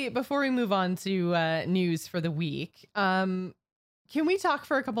before we move on to news for the week, can we talk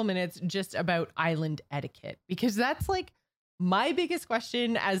for a couple minutes just about island etiquette? Because that's my biggest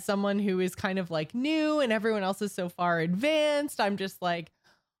question as someone who is kind of new and everyone else is so far advanced. I'm just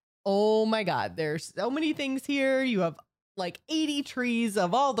oh my God, there's so many things here. You have 80 trees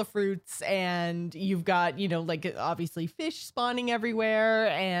of all the fruits and you've got, obviously fish spawning everywhere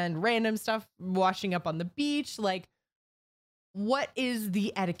and random stuff washing up on the beach. What is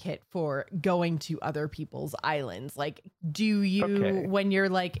the etiquette for going to other people's islands? Do you, when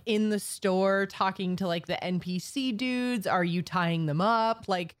you're in the store talking to the NPC dudes, are you tying them up?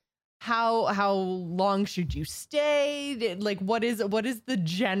 How long should you stay? What is the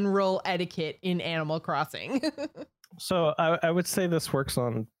general etiquette in Animal Crossing? So I would say this works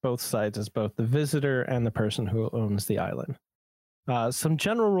on both sides as both the visitor and the person who owns the island. Some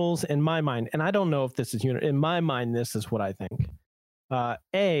general rules in my mind, and I don't know if this is in my mind, this is what I think.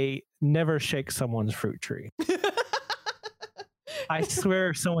 Never shake someone's fruit tree. I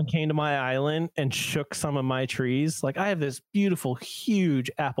swear if someone came to my island and shook some of my trees, like I have this beautiful,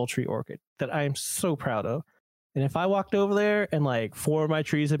 huge apple tree orchid that I am so proud of. And if I walked over there and like 4 of my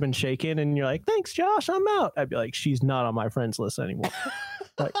trees have been shaken and you're like, thanks, Josh, I'm out. I'd be like, she's not on my friends list anymore.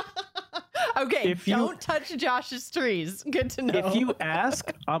 Like, okay, don't touch Josh's trees. Good to know. If you ask,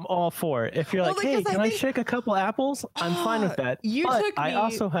 I'm all for it. If you're like, hey, can I shake a couple apples? I'm fine with that. I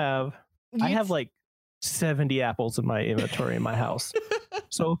also have, I have like 70 apples in my inventory in my house.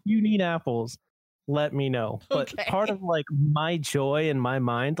 So if you need apples, let me know. But part of like my joy in my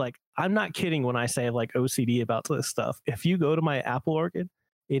mind, like I'm not kidding when I say like OCD about this stuff. If you go to my apple orchid,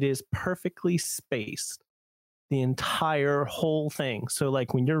 it is perfectly spaced, the entire whole thing. So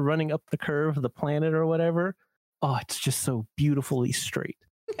like when you're running up the curve of the planet or whatever, oh, it's just so beautifully straight.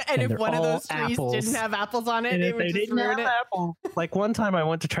 And if one of those trees didn't have apples on it, it would just ruin it. Like one time I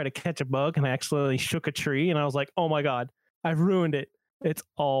went to try to catch a bug and I accidentally shook a tree and I was like, oh my God, I've ruined it. It's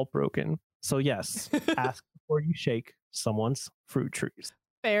all broken. So yes, ask before you shake someone's fruit trees.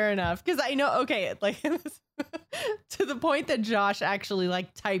 Fair enough. Because I know, okay, like to the point that Josh actually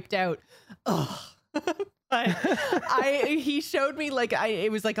like typed out, oh, he showed me like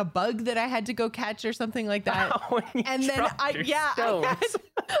it was like a bug that I had to go catch or something like that. And then I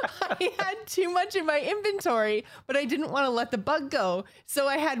had too much in my inventory, but I didn't want to let the bug go. So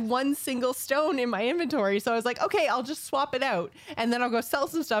I had one single stone in my inventory. So I was like, okay, I'll just swap it out and then I'll go sell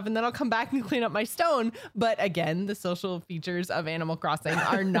some stuff and then I'll come back and clean up my stone. But again, the social features of Animal Crossing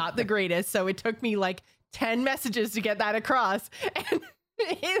are not the greatest. So it took me like 10 messages to get that across.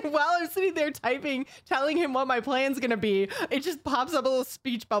 And while I'm sitting there typing, telling him what my plan's gonna be, it just pops up a little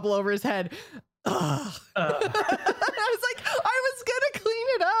speech bubble over his head. I was like, I was gonna clean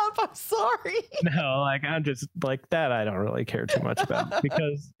it up. I'm sorry. No, like I'm just like that. I don't really care too much about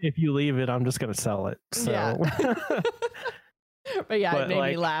because if you leave it, I'm just gonna sell it. So. Yeah. But it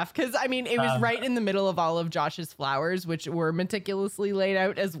made me laugh because I mean, it was right in the middle of all of Josh's flowers, which were meticulously laid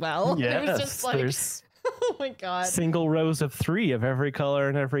out as well. Yes, it was just like. Oh my God. Single rows of 3 of every color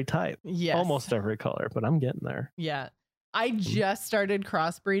and every type. Yes. Almost every color, but I'm getting there. Yeah. I just started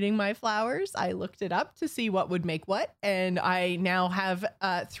crossbreeding my flowers. I looked it up to see what would make what. And I now have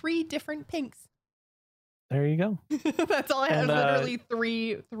 3 different pinks. There you go. That's all I have. Literally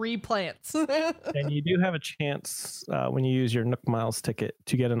three plants. And you do have a chance when you use your Nook Miles ticket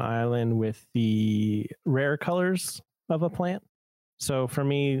to get an island with the rare colors of a plant. So for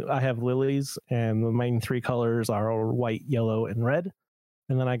me, I have lilies, and the main 3 colors are white, yellow, and red.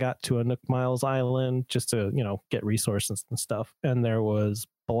 And then I got to a Nook Miles island just to, get resources and stuff. And there was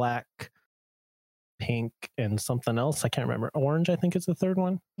black, pink, and something else. I can't remember. Orange, I think is the 3rd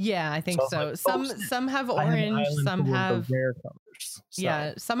one. Yeah, I think so. Some have orange, some have rare colors. So.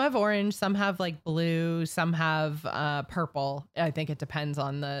 Yeah, some have orange, some have like blue, some have purple. I think it depends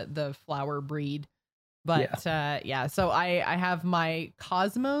on the flower breed. But so I have my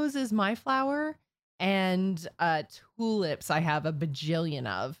Cosmos is my flower, and tulips I have a bajillion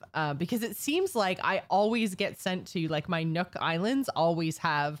of because it seems like I always get sent to like my Nook Islands always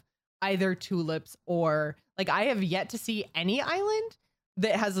have either tulips or like I have yet to see any island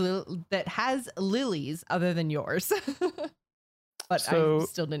that has lilies other than yours. But I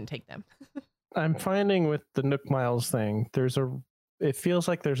still didn't take them. I'm finding with the Nook Miles thing, it feels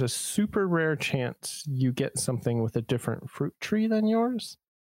like there's a super rare chance you get something with a different fruit tree than yours.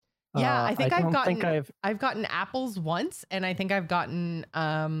 Yeah, I think I've gotten apples once, and I think I've gotten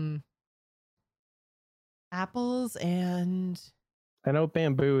apples and I know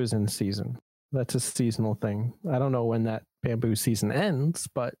bamboo is in season. That's a seasonal thing. I don't know when that bamboo season ends,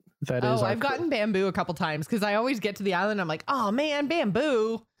 but that is. I've gotten bamboo a couple times because I always get to the island. I'm like, oh man,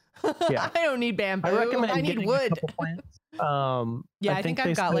 bamboo. Yeah. I don't need bamboo. I need wood. I think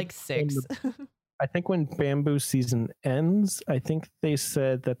I've got like 6. I think when bamboo season ends, I think they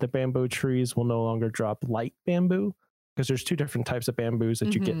said that the bamboo trees will no longer drop light bamboo because there's 2 different types of bamboos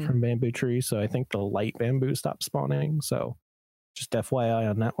that you get from bamboo trees. So I think the light bamboo stopped spawning. So just FYI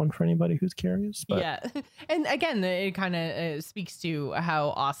on that one for anybody who's curious. But. Yeah. And again, it kind of speaks to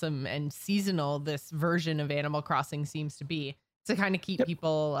how awesome and seasonal this version of Animal Crossing seems to be to kind of keep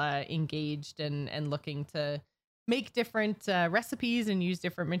people engaged and looking to make different recipes and use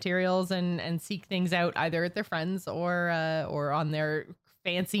different materials and seek things out either at their friends or on their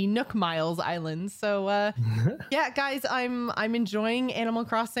fancy Nook Miles islands. So guys, I'm enjoying Animal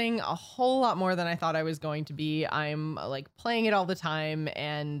Crossing a whole lot more than I thought I was going to be. I'm like playing it all the time,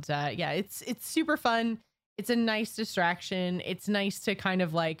 and it's super fun. It's a nice distraction. It's nice to kind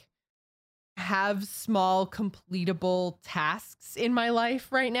of like have small completable tasks in my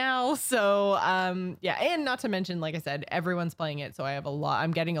life right now. So yeah, and not to mention, like I said, everyone's playing it, so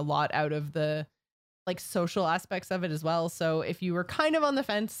I'm getting a lot out of the like social aspects of it as well. So if you were kind of on the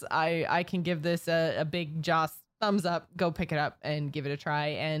fence, I can give this a big Joss thumbs up. Go pick it up and give it a try.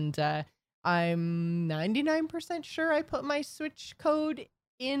 And I'm 99% sure I put my Switch code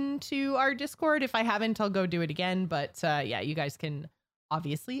into our Discord. If I haven't, I'll go do it again. But yeah, you guys can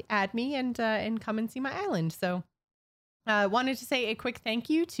obviously add me and come and see my island. So wanted to say a quick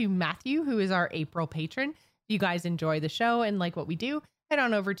thank you to Matthew, who is our April patron. If you guys enjoy the show and like what we do, head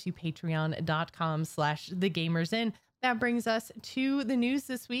on over to patreon.com/thegamersin. That brings us to the news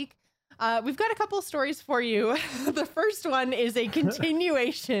this week. We've got a couple of stories for you. The first one is a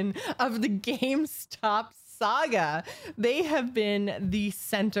continuation of the GameStop saga. They have been the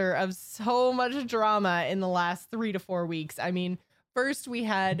center of so much drama in the last 3 to 4 weeks. I mean, first we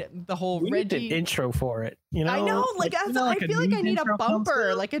had the whole Reggie intro for it. You know, I know, like I feel like I need a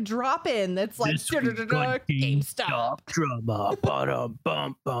bumper, like a drop in that's like GameStop drama.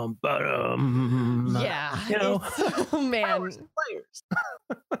 Bum bum bum. Yeah, you know, oh man,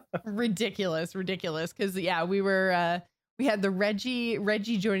 ridiculous. Because yeah, we had the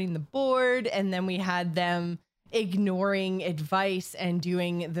Reggie joining the board, and then we had them ignoring advice and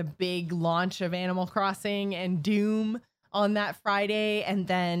doing the big launch of Animal Crossing and Doom on that Friday. And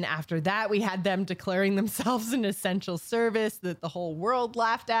then after that, we had them declaring themselves an essential service that the whole world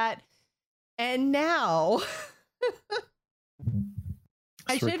laughed at. And now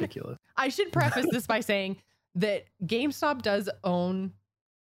ridiculous. I should preface this by saying that GameStop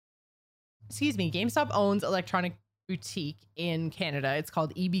owns Electronic Boutique in Canada. It's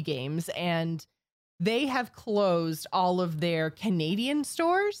called EB Games, and they have closed all of their Canadian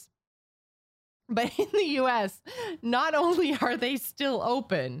stores. But in the US, not only are they still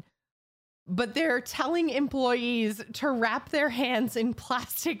open, but they're telling employees to wrap their hands in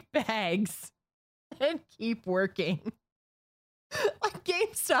plastic bags and keep working. Like,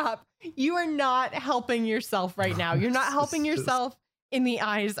 GameStop, you are not helping yourself right now. You're not helping yourself in the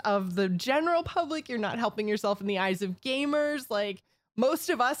eyes of the general public. You're not helping yourself in the eyes of gamers. Like, most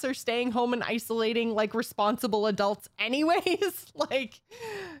of us are staying home and isolating like responsible adults anyways. Like,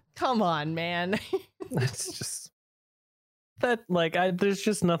 come on, man. It's just that, like, there's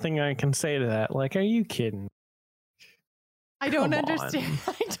just nothing I can say to that. Like, are you kidding? I don't understand.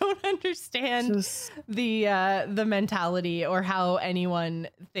 I don't understand the mentality or how anyone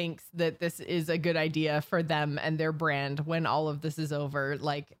thinks that this is a good idea for them and their brand when all of this is over.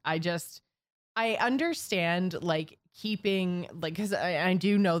 Like, I understand, like, keeping, like, because I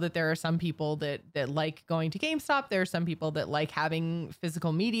do know that there are some people that like going to GameStop. There are some people that like having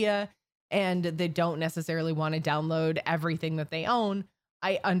physical media and they don't necessarily want to download everything that they own.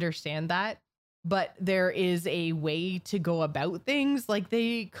 I understand that. But there is a way to go about things. Like,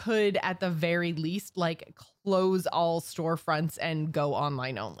 they could, at the very least, like, close all storefronts and go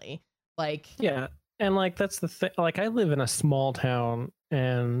online only. Like, yeah. And like, that's the thing. Like, I live in a small town,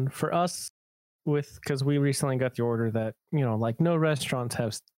 and for us, because we recently got the order that, you know, like, no restaurants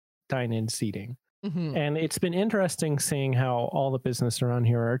have dine-in seating. mm-hmm. And it's been interesting seeing how all the business around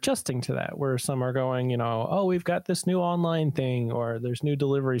here are adjusting to that, where some are going, you know, oh, we've got this new online thing, or there's new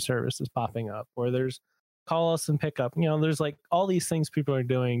delivery services popping up, or there's call us and pick up. You know, there's like all these things people are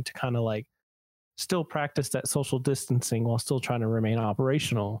doing to kind of like still practice that social distancing while still trying to remain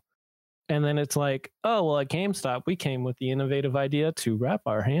operational. And then it's like, oh, well, at GameStop, we came with the innovative idea to wrap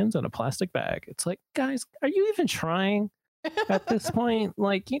our hands in a plastic bag. It's like, guys, are you even trying? At this point,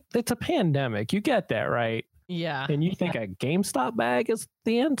 like, it's a pandemic. You get that, right? Yeah. And you think a GameStop bag is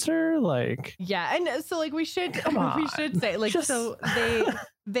the answer? Like, yeah. And so, like, we should say, like, so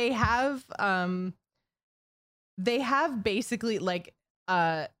they have basically, like,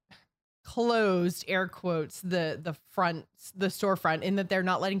 closed, air quotes, the storefront, in that they're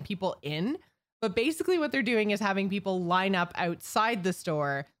not letting people in. But basically what they're doing is having people line up outside the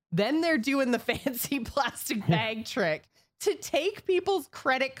store. Then they're doing the fancy plastic bag trick to take people's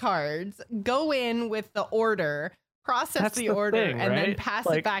credit cards, go in with the order, process the order, thing, and right? then pass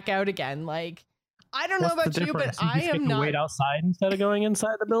like, it back out again. Like, I don't know about you, but I am not. Wait outside instead of going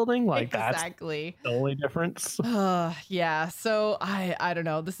inside the building. Like, exactly. That's the only difference. Yeah. So I don't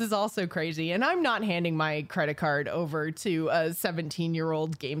know. This is also crazy, and I'm not handing my credit card over to a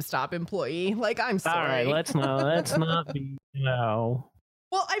 17-year-old GameStop employee. Like, I'm sorry. All right, let's not be, you know.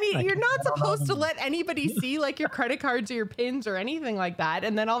 Well, I mean, you're not supposed to let anybody see, like, your credit cards or your pins or anything like that.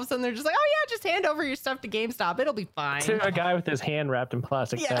 And then all of a sudden they're just like, oh, yeah, just hand over your stuff to GameStop. It'll be fine. To a guy with his hand wrapped in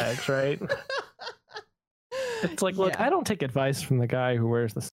plastic bags, right? It's like, look, I don't take advice from the guy who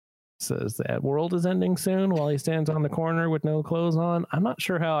wears the says that world is ending soon while he stands on the corner with no clothes on. I'm not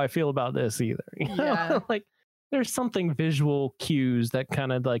sure how I feel about this either. You know? Yeah. Like there's something visual cues that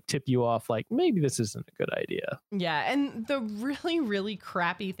kind of like tip you off like maybe this isn't a good idea. Yeah, and the really, really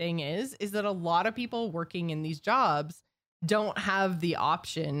crappy thing is that a lot of people working in these jobs don't have the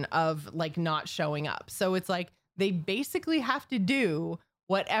option of like not showing up. So it's like they basically have to do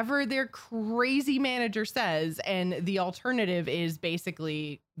whatever their crazy manager says, and the alternative is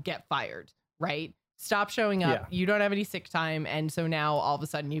basically get fired, right? Stop showing up. Yeah. You don't have any sick time, and so now all of a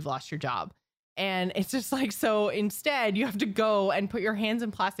sudden you've lost your job. And it's just like, so instead you have to go and put your hands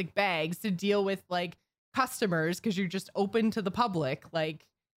in plastic bags to deal with like customers because you're just open to the public. Like,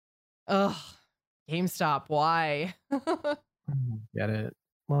 ugh, GameStop, why? Get it?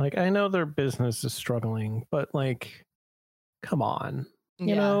 Like I know their business is struggling, but like, come on,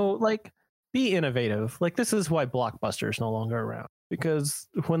 you know, like be innovative. Like this is why Blockbuster is no longer around, because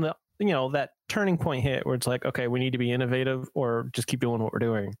when the that turning point hit where it's like, okay, we need to be innovative or just keep doing what we're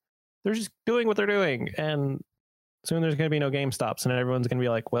doing. They're just doing what they're doing, and soon there's going to be no GameStops, and everyone's going to be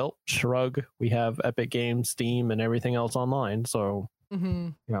like, well, shrug, we have Epic Games, Steam, and everything else online. So,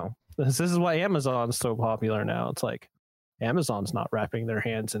 this is why Amazon's so popular now. It's like Amazon's not wrapping their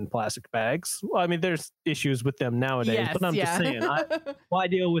hands in plastic bags. Well, I mean, there's issues with them nowadays, but I'm just saying, why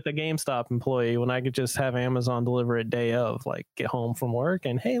deal with a GameStop employee when I could just have Amazon deliver it day of, like get home from work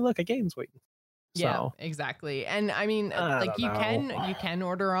and hey, look, a game's waiting. Yeah, exactly. And I mean, like you can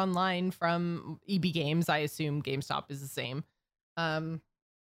order online from EB Games. I assume GameStop is the same. And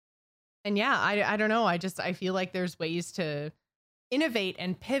yeah, I don't know. I feel like there's ways to innovate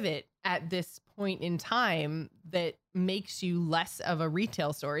and pivot at this point in time that makes you less of a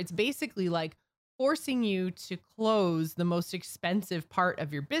retail store. It's basically like forcing you to close the most expensive part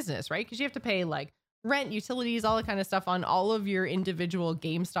of your business, right? Because you have to pay like rent, utilities, all that kind of stuff on all of your individual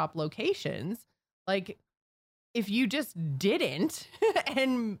GameStop locations. Like if you just didn't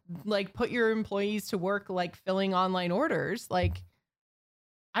and like put your employees to work like filling online orders, like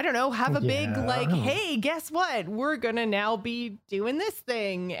I don't know, have a big like, hey, guess what? We're gonna now be doing this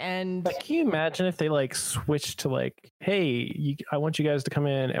thing. And like, can you imagine if they like switched to like, hey, I want you guys to come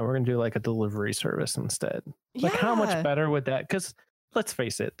in and we're gonna do like a delivery service instead. Like how much better would that? Because let's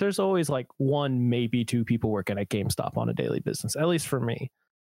face it, there's always like one, maybe two people working at GameStop on a daily business, at least for me.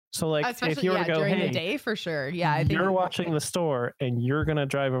 So like especially, if you were to go, during hey, the day for sure. Yeah, I think you're watching the store and you're gonna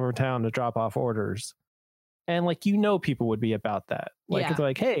drive over town to drop off orders. And like people would be about that. Like it's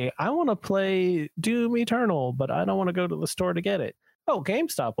like, hey, I want to play Doom Eternal, but I don't want to go to the store to get it. Oh,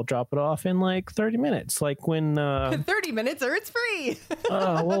 GameStop will drop it off in like 30 minutes. Like when 30 minutes or it's free.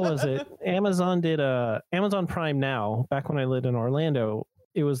 What was it? Amazon did Amazon Prime Now, back when I lived in Orlando.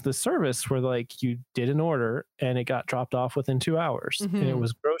 It was the service where like you did an order and it got dropped off within 2 hours. Mm-hmm. And it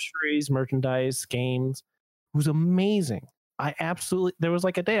was groceries, merchandise, games. It was amazing. There was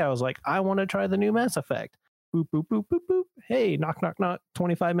like a day I was like, I want to try the new Mass Effect. Boop, boop, boop, boop, boop. Hey, knock, knock, knock.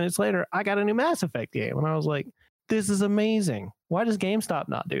 25 minutes later, I got a new Mass Effect game. And I was like, this is amazing. Why does GameStop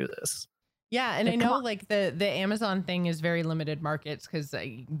not do this? Yeah, and I know like the Amazon thing is very limited markets because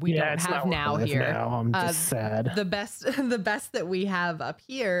we don't have Now here. Now. I'm just sad. The best that we have up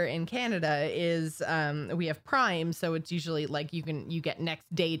here in Canada is we have Prime, so it's usually like you get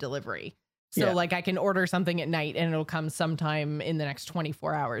next day delivery. So like I can order something at night and it'll come sometime in the next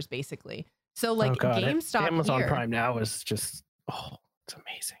 24 hours, basically. So like GameStop, Amazon Prime Now is just it's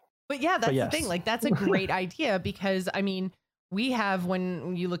amazing. But yeah, that's the thing. Like that's a great idea because I mean. We have,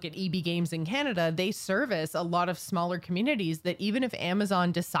 when you look at EB Games in Canada, they service a lot of smaller communities that even if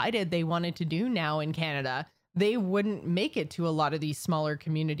Amazon decided they wanted to do Now in Canada, they wouldn't make it to a lot of these smaller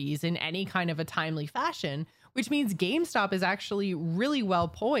communities in any kind of a timely fashion, which means GameStop is actually really well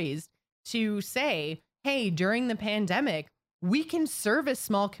poised to say, hey, during the pandemic, we can service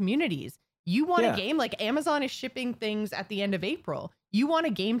small communities. You want a game? Like Amazon is shipping things at the end of April. You want a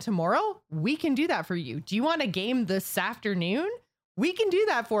game tomorrow? We can do that for you. Do you want a game this afternoon? We can do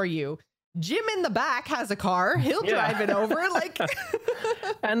that for you. Jim in the back has a car. He'll drive it over. Like,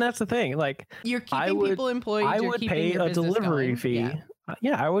 and that's the thing. Like, you're keeping people employed. I would pay a delivery fee.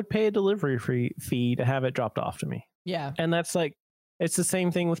 I would pay a delivery fee to have it dropped off to me. Yeah, and that's like, it's the same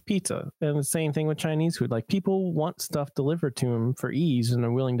thing with pizza and the same thing with Chinese food. Like people want stuff delivered to them for ease and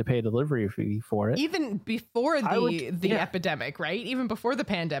are willing to pay a delivery fee for it. Even before the epidemic, right? Even before the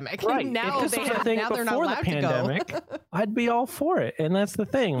pandemic. Right. Now they're not allowed to go. I'd be all for it. And that's the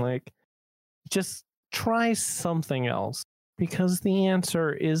thing. Like, just try something else because the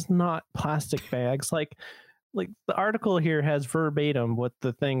answer is not plastic bags. Like like the article here has verbatim what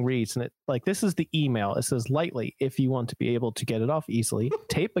the thing reads, and it like this is the email. It says lightly, if you want to be able to get it off easily,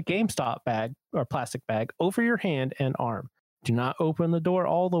 tape a GameStop bag or plastic bag over your hand and arm. Do not open the door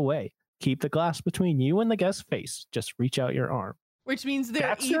all the way. Keep the glass between you and the guest's face. Just reach out your arm. Which means they're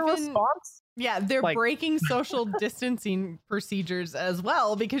That's your even response? yeah, they're Like- breaking social distancing procedures as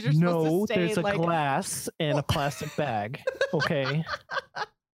well because you're supposed No, to stay there's a like glass and a plastic bag. Okay.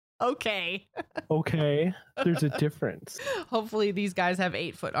 okay. Okay. There's a difference. Hopefully these guys have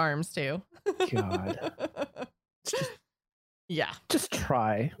 8-foot arms too. God. Yeah. Just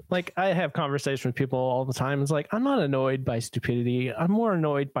try. Like, I have conversations with people all the time. It's like, I'm not annoyed by stupidity. I'm more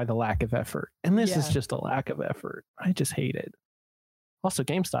annoyed by the lack of effort. And this is Yeah. just a lack of effort. I just hate it. Also,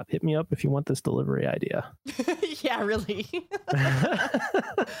 GameStop, hit me up if you want this delivery idea. Yeah, really.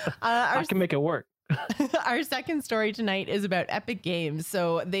 I can make it work. Our second story tonight is about Epic Games.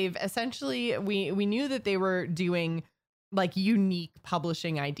 So they've essentially, we knew that they were doing like unique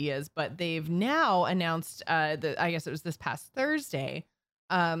publishing ideas, but they've now announced that I guess it was this past Thursday.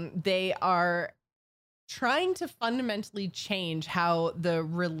 They are trying to fundamentally change how the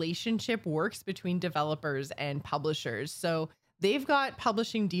relationship works between developers and publishers. So they've got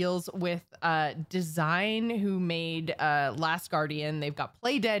publishing deals with Design, who made Last Guardian. They've got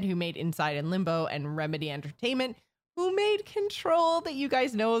Playdead, who made Inside and Limbo, and Remedy Entertainment, who made Control, that you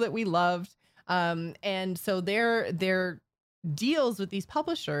guys know that we loved. And so their deals with these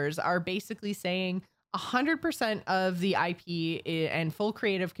publishers are basically saying 100% of the IP and full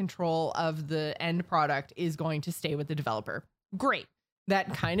creative control of the end product is going to stay with the developer. Great.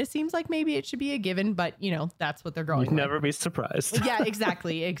 That kind of seems like maybe it should be a given, but you know, that's what they're going You'd with. never be surprised. Yeah,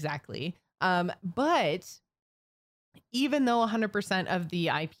 exactly. But even though 100% of the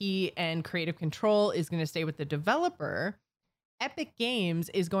IP and creative control is going to stay with the developer, Epic Games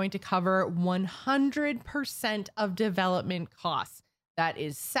is going to cover 100% of development costs. That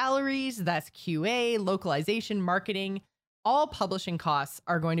is salaries, that's QA, localization, marketing. All publishing costs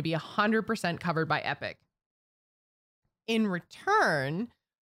are going to be 100% covered by Epic. In return,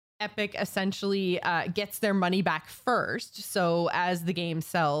 Epic essentially gets their money back first. So as the game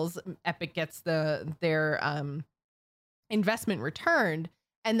sells, Epic gets their investment returned.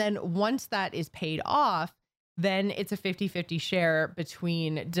 And then once that is paid off, then it's a 50-50 share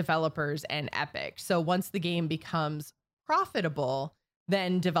between developers and Epic. So once the game becomes profitable,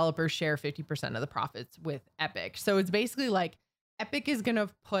 then developers share 50% of the profits with Epic. So it's basically like Epic is going to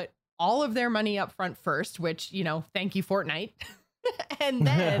put all of their money up front first, which, you know, thank you, Fortnite. And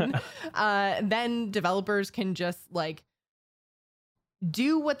then developers can just like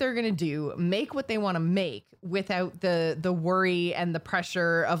do what they're going to do, make what they want to make without the worry and the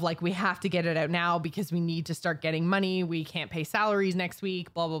pressure of like, we have to get it out now because we need to start getting money. We can't pay salaries next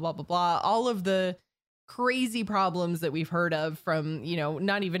week, blah, blah, blah, blah, blah. All of the crazy problems that we've heard of from, you know,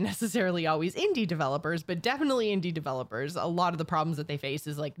 not even necessarily always indie developers, but definitely indie developers. A lot of the problems that they face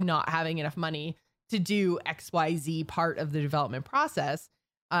is like not having enough money to do XYZ part of the development process.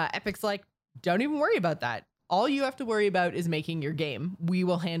 Epic's like, don't even worry about that. All you have to worry about is making your game. We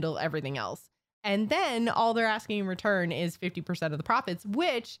will handle everything else. And then all they're asking in return is 50% of the profits,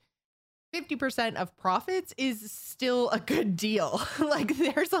 which 50% of profits is still a good deal. Like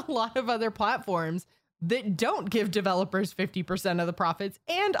there's a lot of other platforms that don't give developers 50% of the profits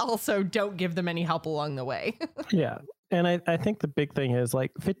and also don't give them any help along the way. Yeah. And I think the big thing is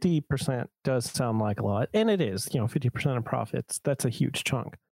like 50% does sound like a lot. And it is, you know, 50% of profits. That's a huge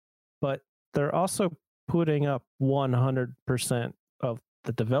chunk. But they're also putting up 100% of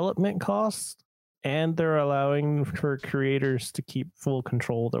the development costs, and they're allowing for creators to keep full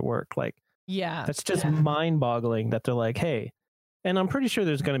control of their work. Like, yeah, that's just mind-boggling that they're like, hey, and I'm pretty sure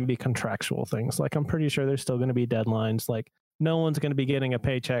there's going to be contractual things. Like, I'm pretty sure there's still going to be deadlines. Like, no one's going to be getting a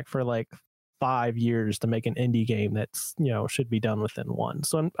paycheck for like 5 years to make an indie game that's, you know, should be done within one.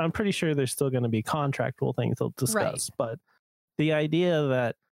 So I'm pretty sure there's still going to be contractual things they'll discuss. Right. But the idea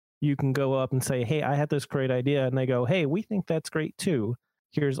that you can go up and say, hey, I had this great idea. And they go, hey, we think that's great too.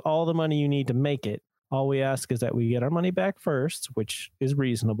 Here's all the money you need to make it. All we ask is that we get our money back first, which is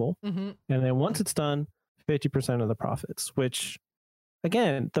reasonable. Mm-hmm. And then once it's done, 50% of the profits, which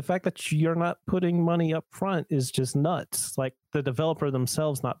again, the fact that you're not putting money up front is just nuts. Like the developer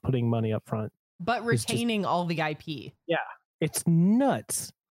themselves not putting money up front. But retaining all the IP. Yeah, it's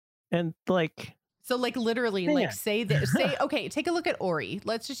nuts. And like... So like literally like say, okay, take a look at Ori.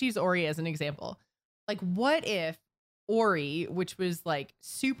 Let's just use Ori as an example. Like what if Ori, which was like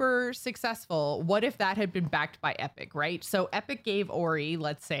super successful, what if that had been backed by Epic, right? So Epic gave Ori,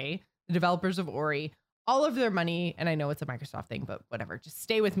 let's say, the developers of Ori, all of their money, and I know it's a Microsoft thing, but whatever, just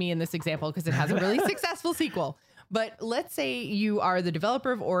stay with me in this example because it has a really successful sequel. But let's say you are the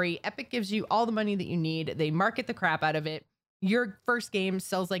developer of Ori. Epic gives you all the money that you need. They market the crap out of it. Your first game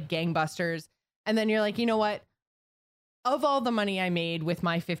sells like gangbusters. And then you're like, you know what? Of all the money I made with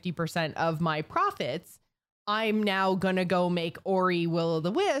my 50% of my profits, I'm now going to go make Ori Will of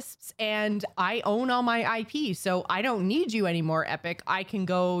the Wisps, and I own all my IP. So I don't need you anymore, Epic. I can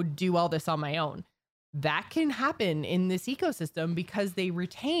go do all this on my own. That can happen in this ecosystem because they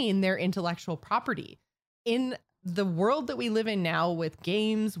retain their intellectual property. In the world that we live in now, with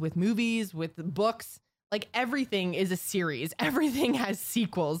games, with movies, with books, like everything is a series. Everything has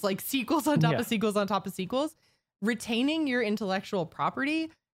sequels, like sequels on top of sequels on top of sequels. Retaining your intellectual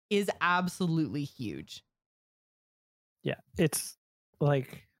property is absolutely huge. Yeah, it's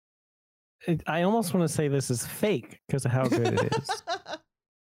like, I almost want to say this is fake because of how good it is.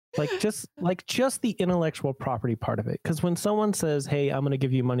 just the intellectual property part of it. Because when someone says, hey, I'm going to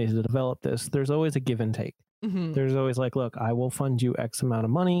give you money to develop this, there's always a give and take. Mm-hmm. There's always like, look, I will fund you X amount of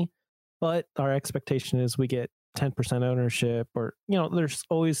money, but our expectation is we get 10% ownership, or, you know, there's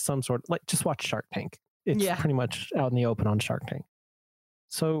always some sort, like, just watch Shark Tank. It's pretty much out in the open on Shark Tank.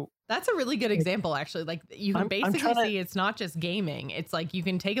 So that's a really good example, actually. Like, you can basically see it's not just gaming. It's like you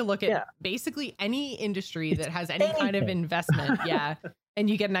can take a look at basically any industry that has any kind of investment. Yeah. And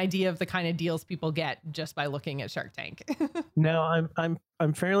you get an idea of the kind of deals people get just by looking at Shark Tank. No,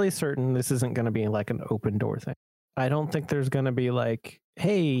 I'm fairly certain this isn't going to be like an open door thing. I don't think there's going to be like,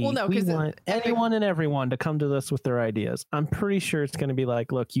 hey, we want anyone and everyone to come to this with their ideas. I'm pretty sure it's going to be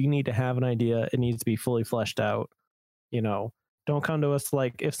like, look, you need to have an idea. It needs to be fully fleshed out. You know, don't come to us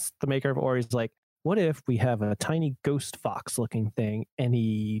like, if the maker of Ori is like, what if we have a tiny ghost fox looking thing and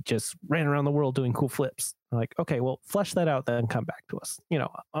he just ran around the world doing cool flips? I'm like, okay, well, flesh that out, then come back to us. You know,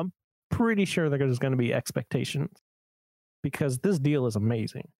 I'm pretty sure there's going to be expectations because this deal is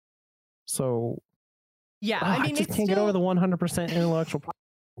amazing. So, yeah, I mean, I just can't get over the 100% intellectual property.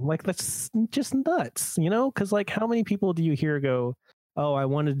 Like, that's just nuts, you know? Because, like, how many people do you hear go, oh, I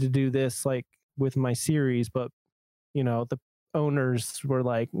wanted to do this, like, with my series, but, you know, the owners were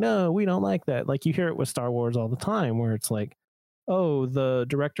like, no, we don't like that. Like, you hear it with Star Wars all the time, where it's like, oh, the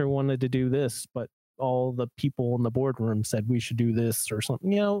director wanted to do this, but all the people in the boardroom said we should do this or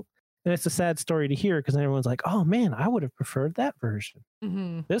something, you know? And it's a sad story to hear because everyone's like, oh, man, I would have preferred that version.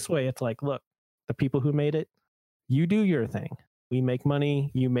 Mm-hmm. This way, it's like, look, the people who made it, you do your thing. We make money,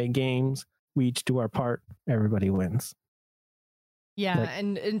 you make games, we each do our part, everybody wins. Yeah, like,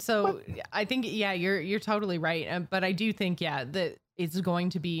 and so what? I think, yeah, you're totally right. But I do think, yeah, that it's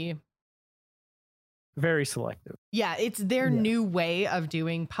going to be very selective. Yeah, it's their new way of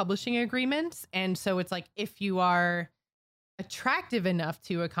doing publishing agreements. And so it's like, if you are attractive enough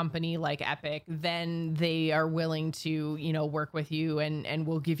to a company like Epic, then they are willing to, you know, work with you and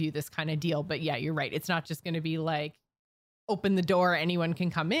will give you this kind of deal. But yeah, you're right. It's not just going to be like, open the door, anyone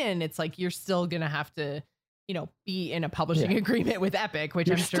can come in. It's like, you're still going to have to, you know, be in a publishing agreement with Epic, which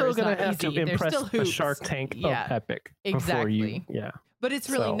I'm sure is not easy. To impress the Shark Tank of Epic. Exactly. You, But it's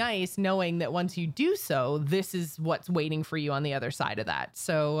really nice knowing that once you do so, this is what's waiting for you on the other side of that.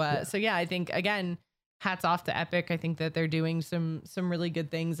 So, so yeah, I think, again, hats off to Epic. I think that they're doing some really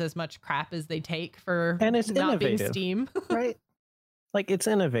good things, as much crap as they take for and it's not innovative, being Steam. Right? Like, it's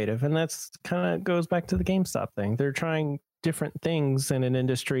innovative, and that's kind of goes back to the GameStop thing. They're trying different things in an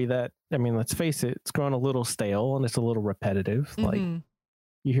industry that, I mean, let's face it, it's grown a little stale and it's a little repetitive. Mm-hmm. Like,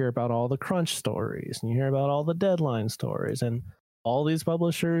 you hear about all the crunch stories and you hear about all the deadline stories and all these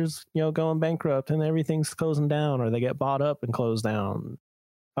publishers, you know, going bankrupt and everything's closing down, or they get bought up and closed down.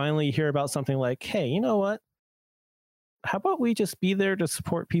 Finally, you hear about something like, hey, you know what? How about we just be there to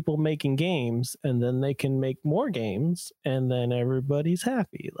support people making games, and then they can make more games, and then everybody's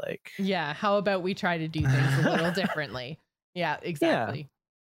happy. Like, yeah, how about we try to do things a little differently? Yeah, exactly.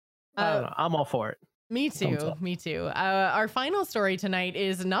 Yeah. I don't know. I'm all for it. Me too. Me too. Our final story tonight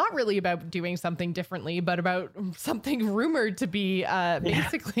is not really about doing something differently, but about something rumored to be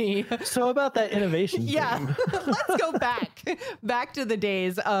basically. So about that innovation. Yeah. Let's go back to the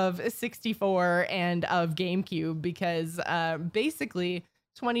days of 64 and of GameCube, because basically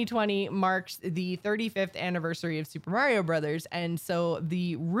 2020 marks the 35th anniversary of Super Mario Brothers. And so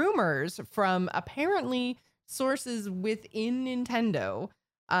the rumors from apparently sources within Nintendo,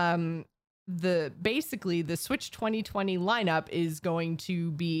 basically the Switch 2020 lineup is going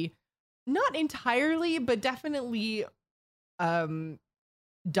to be not entirely, but definitely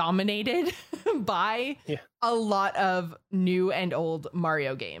dominated by a lot of new and old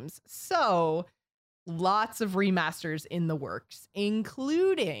Mario games. So lots of remasters in the works,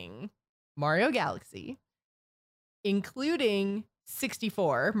 including Mario Galaxy, including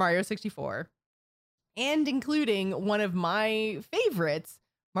Mario 64, and including one of my favorites,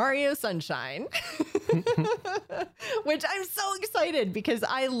 Mario Sunshine, which I'm so excited because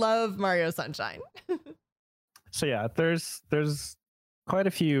I love Mario Sunshine. So yeah, there's quite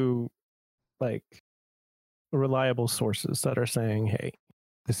a few like reliable sources that are saying, hey,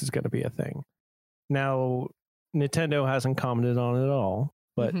 this is going to be a thing. Now, Nintendo hasn't commented on it at all,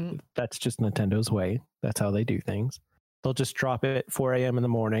 but that's just Nintendo's way. That's how they do things. They'll just drop it at 4 a.m. in the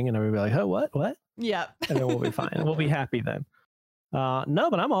morning and everybody be like, oh, what? Yeah. And then we'll be fine. We'll be happy then. No,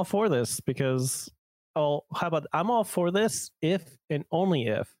 but I'm all for this because, I'm all for this if and only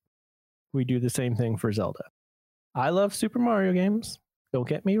if we do the same thing for Zelda. I love Super Mario games. Don't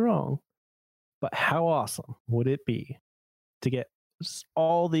get me wrong. But how awesome would it be to get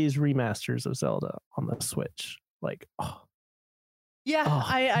all these remasters of Zelda on the Switch? Like, I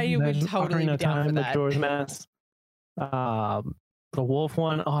would totally be down for that. Majora's Mask, the Wolf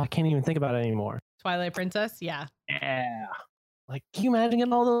one. Oh, I can't even think about it anymore. Twilight Princess, yeah. Like, can you imagine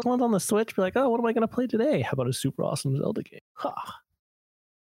getting all those ones on the Switch? Be like, oh, what am I going to play today? How about a super awesome Zelda game?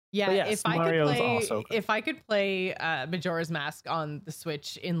 Yeah, yes, if I could play Majora's Mask on the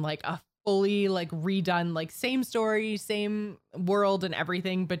Switch in like a fully like redone, like same story, same world and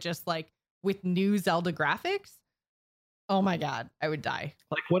everything, but just like with new Zelda graphics, oh my god, I would die.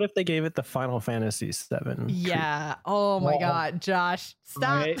 Like, what if they gave it the Final Fantasy VII? Yeah. Oh my god, Josh,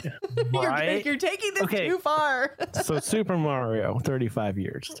 stop! Right? You're taking this too far. So Super Mario, 35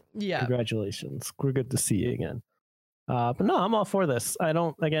 years. Yeah. Congratulations. We're good to see you again. But no, I'm all for this. I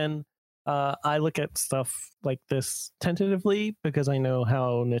look at stuff like this tentatively because I know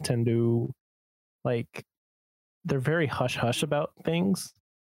how Nintendo, like, they're very hush-hush about things.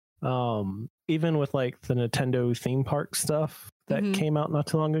 Even with like the Nintendo theme park stuff that came out not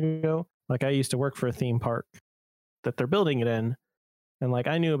too long ago. Like, I used to work for a theme park that they're building it in. And like,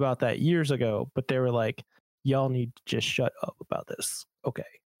 I knew about that years ago, but they were like, y'all need to just shut up about this. Okay.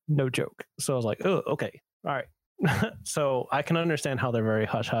 No joke. So I was like, oh, okay. All right. So I can understand how they're very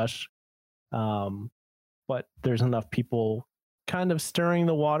hush hush. But there's enough people kind of stirring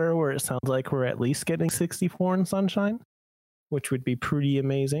the water where it sounds like we're at least getting 64 in Sunshine, which would be pretty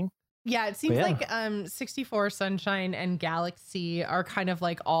amazing. Yeah, it seems like 64 Sunshine and Galaxy are kind of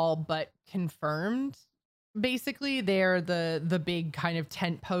like all but confirmed. Basically, they're the big kind of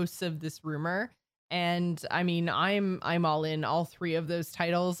tent posts of this rumor. And I mean, I'm all in. All three of those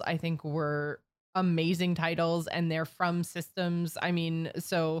titles I think were amazing titles, and they're from systems. I mean,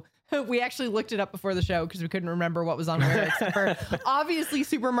 so we actually looked it up before the show because we couldn't remember what was on where, except for obviously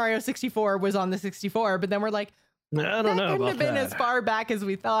Super Mario 64 was on the 64, but then we're like, I don't know. Couldn't have been that. as far back as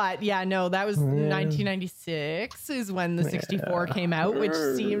we thought. Yeah, no, that was 1996 is when the 64 came out, which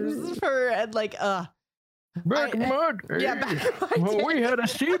seems for like back in my day, we had a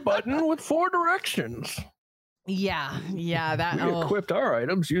C button with 4 directions. Yeah, that we equipped our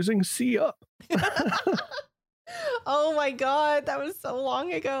items using C up. Oh my god, that was so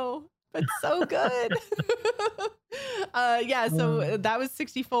long ago, but so good. So that was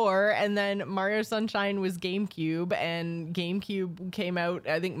 64, and then Mario Sunshine was GameCube, and GameCube came out,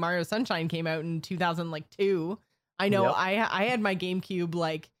 I think Mario Sunshine came out in 2002. I know. Yep. I had my GameCube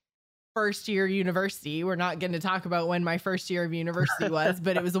like first year university. We're not going to talk about when my first year of university was,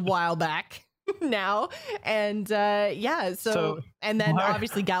 but it was a while back now. And so and then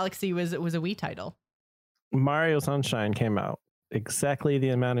obviously Galaxy was a Wii title. Mario Sunshine came out exactly the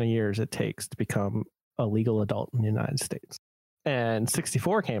amount of years it takes to become a legal adult in the United States. And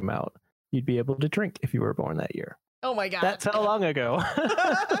 64 came out. You'd be able to drink if you were born that year. Oh my god. That's how long ago.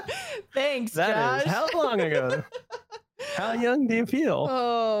 Thanks, Josh. That is how long ago. How young do you feel?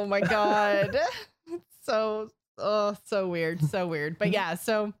 Oh my god. So weird. So weird. But yeah,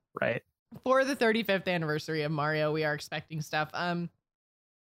 so right. For the 35th anniversary of Mario, we are expecting stuff.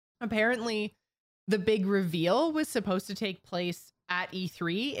 Apparently the big reveal was supposed to take place at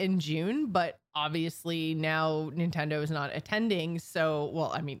E3 in June, but obviously now Nintendo is not attending. So,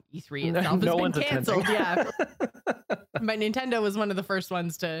 well, I mean, E3 itself has been canceled. Yeah. But Nintendo was one of the first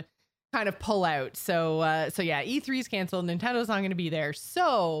ones to kind of pull out. So yeah, E3 is canceled. Nintendo's not going to be there.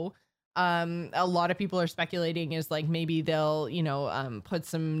 So, a lot of people are speculating is like maybe they'll, put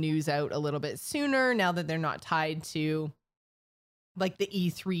some news out a little bit sooner now that they're not tied to like the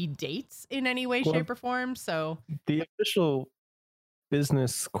E3 dates in any way, shape, or form. So the official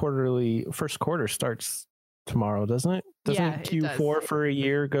business first quarter starts tomorrow, doesn't it? Doesn't Q4 for a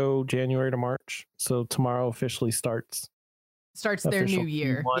year go January to March? So tomorrow officially starts their new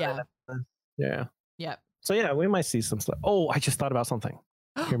year. Yeah. Yep. So yeah, we might see some stuff. Oh, I just thought about something.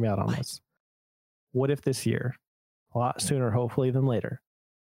 Hear me out on this. What if this year, a lot sooner, hopefully, than later,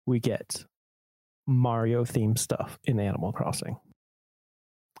 we get Mario themed stuff in Animal Crossing?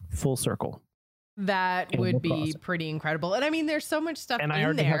 Full circle. That Animal would be Crossing. pretty incredible. And I mean, there's so much stuff And I in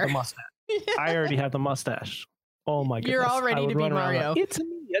already there. have the mustache. I already have the mustache. Oh my goodness. You're all ready I would to be run around Mario. like, it's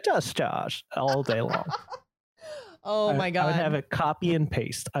me, Joce Josh, all day long. Oh my God. I would have it copy and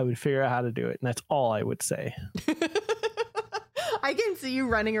paste. I would figure out how to do it. And that's all I would say. I can see you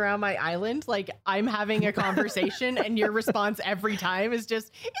running around my island like I'm having a conversation and your response every time is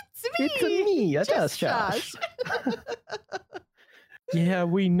just, it's me. It's me, Joce Josh. Yeah,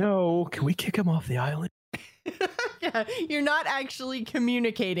 we know. Can we kick him off the island? Yeah, you're not actually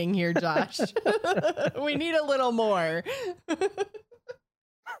communicating here, Josh. We need a little more.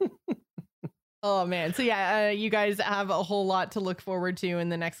 Oh man. So yeah, you guys have a whole lot to look forward to in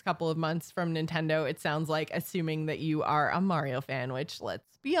the next couple of months from Nintendo. It sounds like, assuming that you are a Mario fan, which,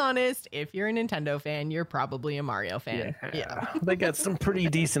 let's be honest, if you're a Nintendo fan, you're probably a Mario fan. Yeah. They got some pretty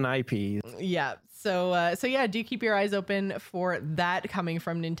decent IPs. Yeah. So yeah, do keep your eyes open for that coming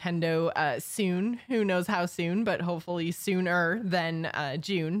from Nintendo soon. Who knows how soon, but hopefully sooner than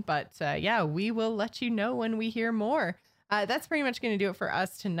June. But yeah, we will let you know when we hear more. That's pretty much going to do it for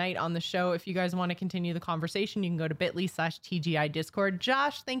us tonight on the show. If you guys want to continue the conversation, you can go to bit.ly/TGI Discord.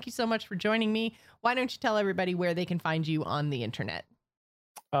 Josh, thank you so much for joining me. Why don't you tell everybody where they can find you on the internet?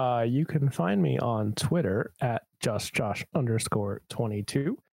 You can find me on Twitter at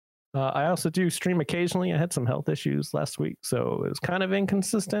justjosh_22. I also do stream occasionally. I had some health issues last week, so it was kind of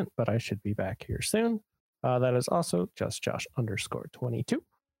inconsistent, but I should be back here soon. That is also justjosh_22.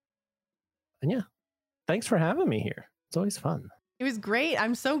 And yeah, thanks for having me here. It's always fun. It was great.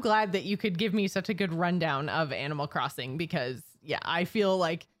 I'm so glad that you could give me such a good rundown of Animal Crossing because, yeah, I feel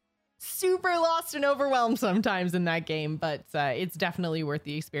like super lost and overwhelmed sometimes in that game, but it's definitely worth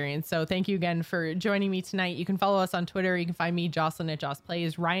the experience. So thank you again for joining me tonight. You can follow us on Twitter. You can find me, Jocelyn, at Joss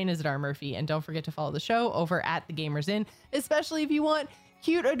Plays. Ryan is at R Murphy. And don't forget to follow the show over at The Gamers Inn, especially if you want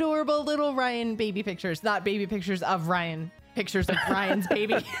cute, adorable little Ryan baby pictures, not baby pictures of Ryan. Pictures of Ryan's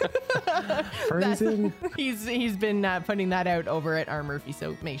baby. He's been putting that out over at R Murphy,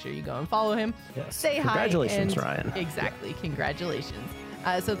 so make sure you go and follow him. Yes. Say Congratulations, hi. Ryan. Exactly. Congratulations.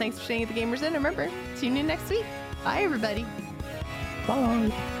 So thanks for staying at The Gamers Inn. Remember, tune in next week. Bye, everybody.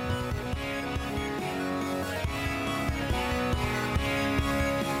 Bye.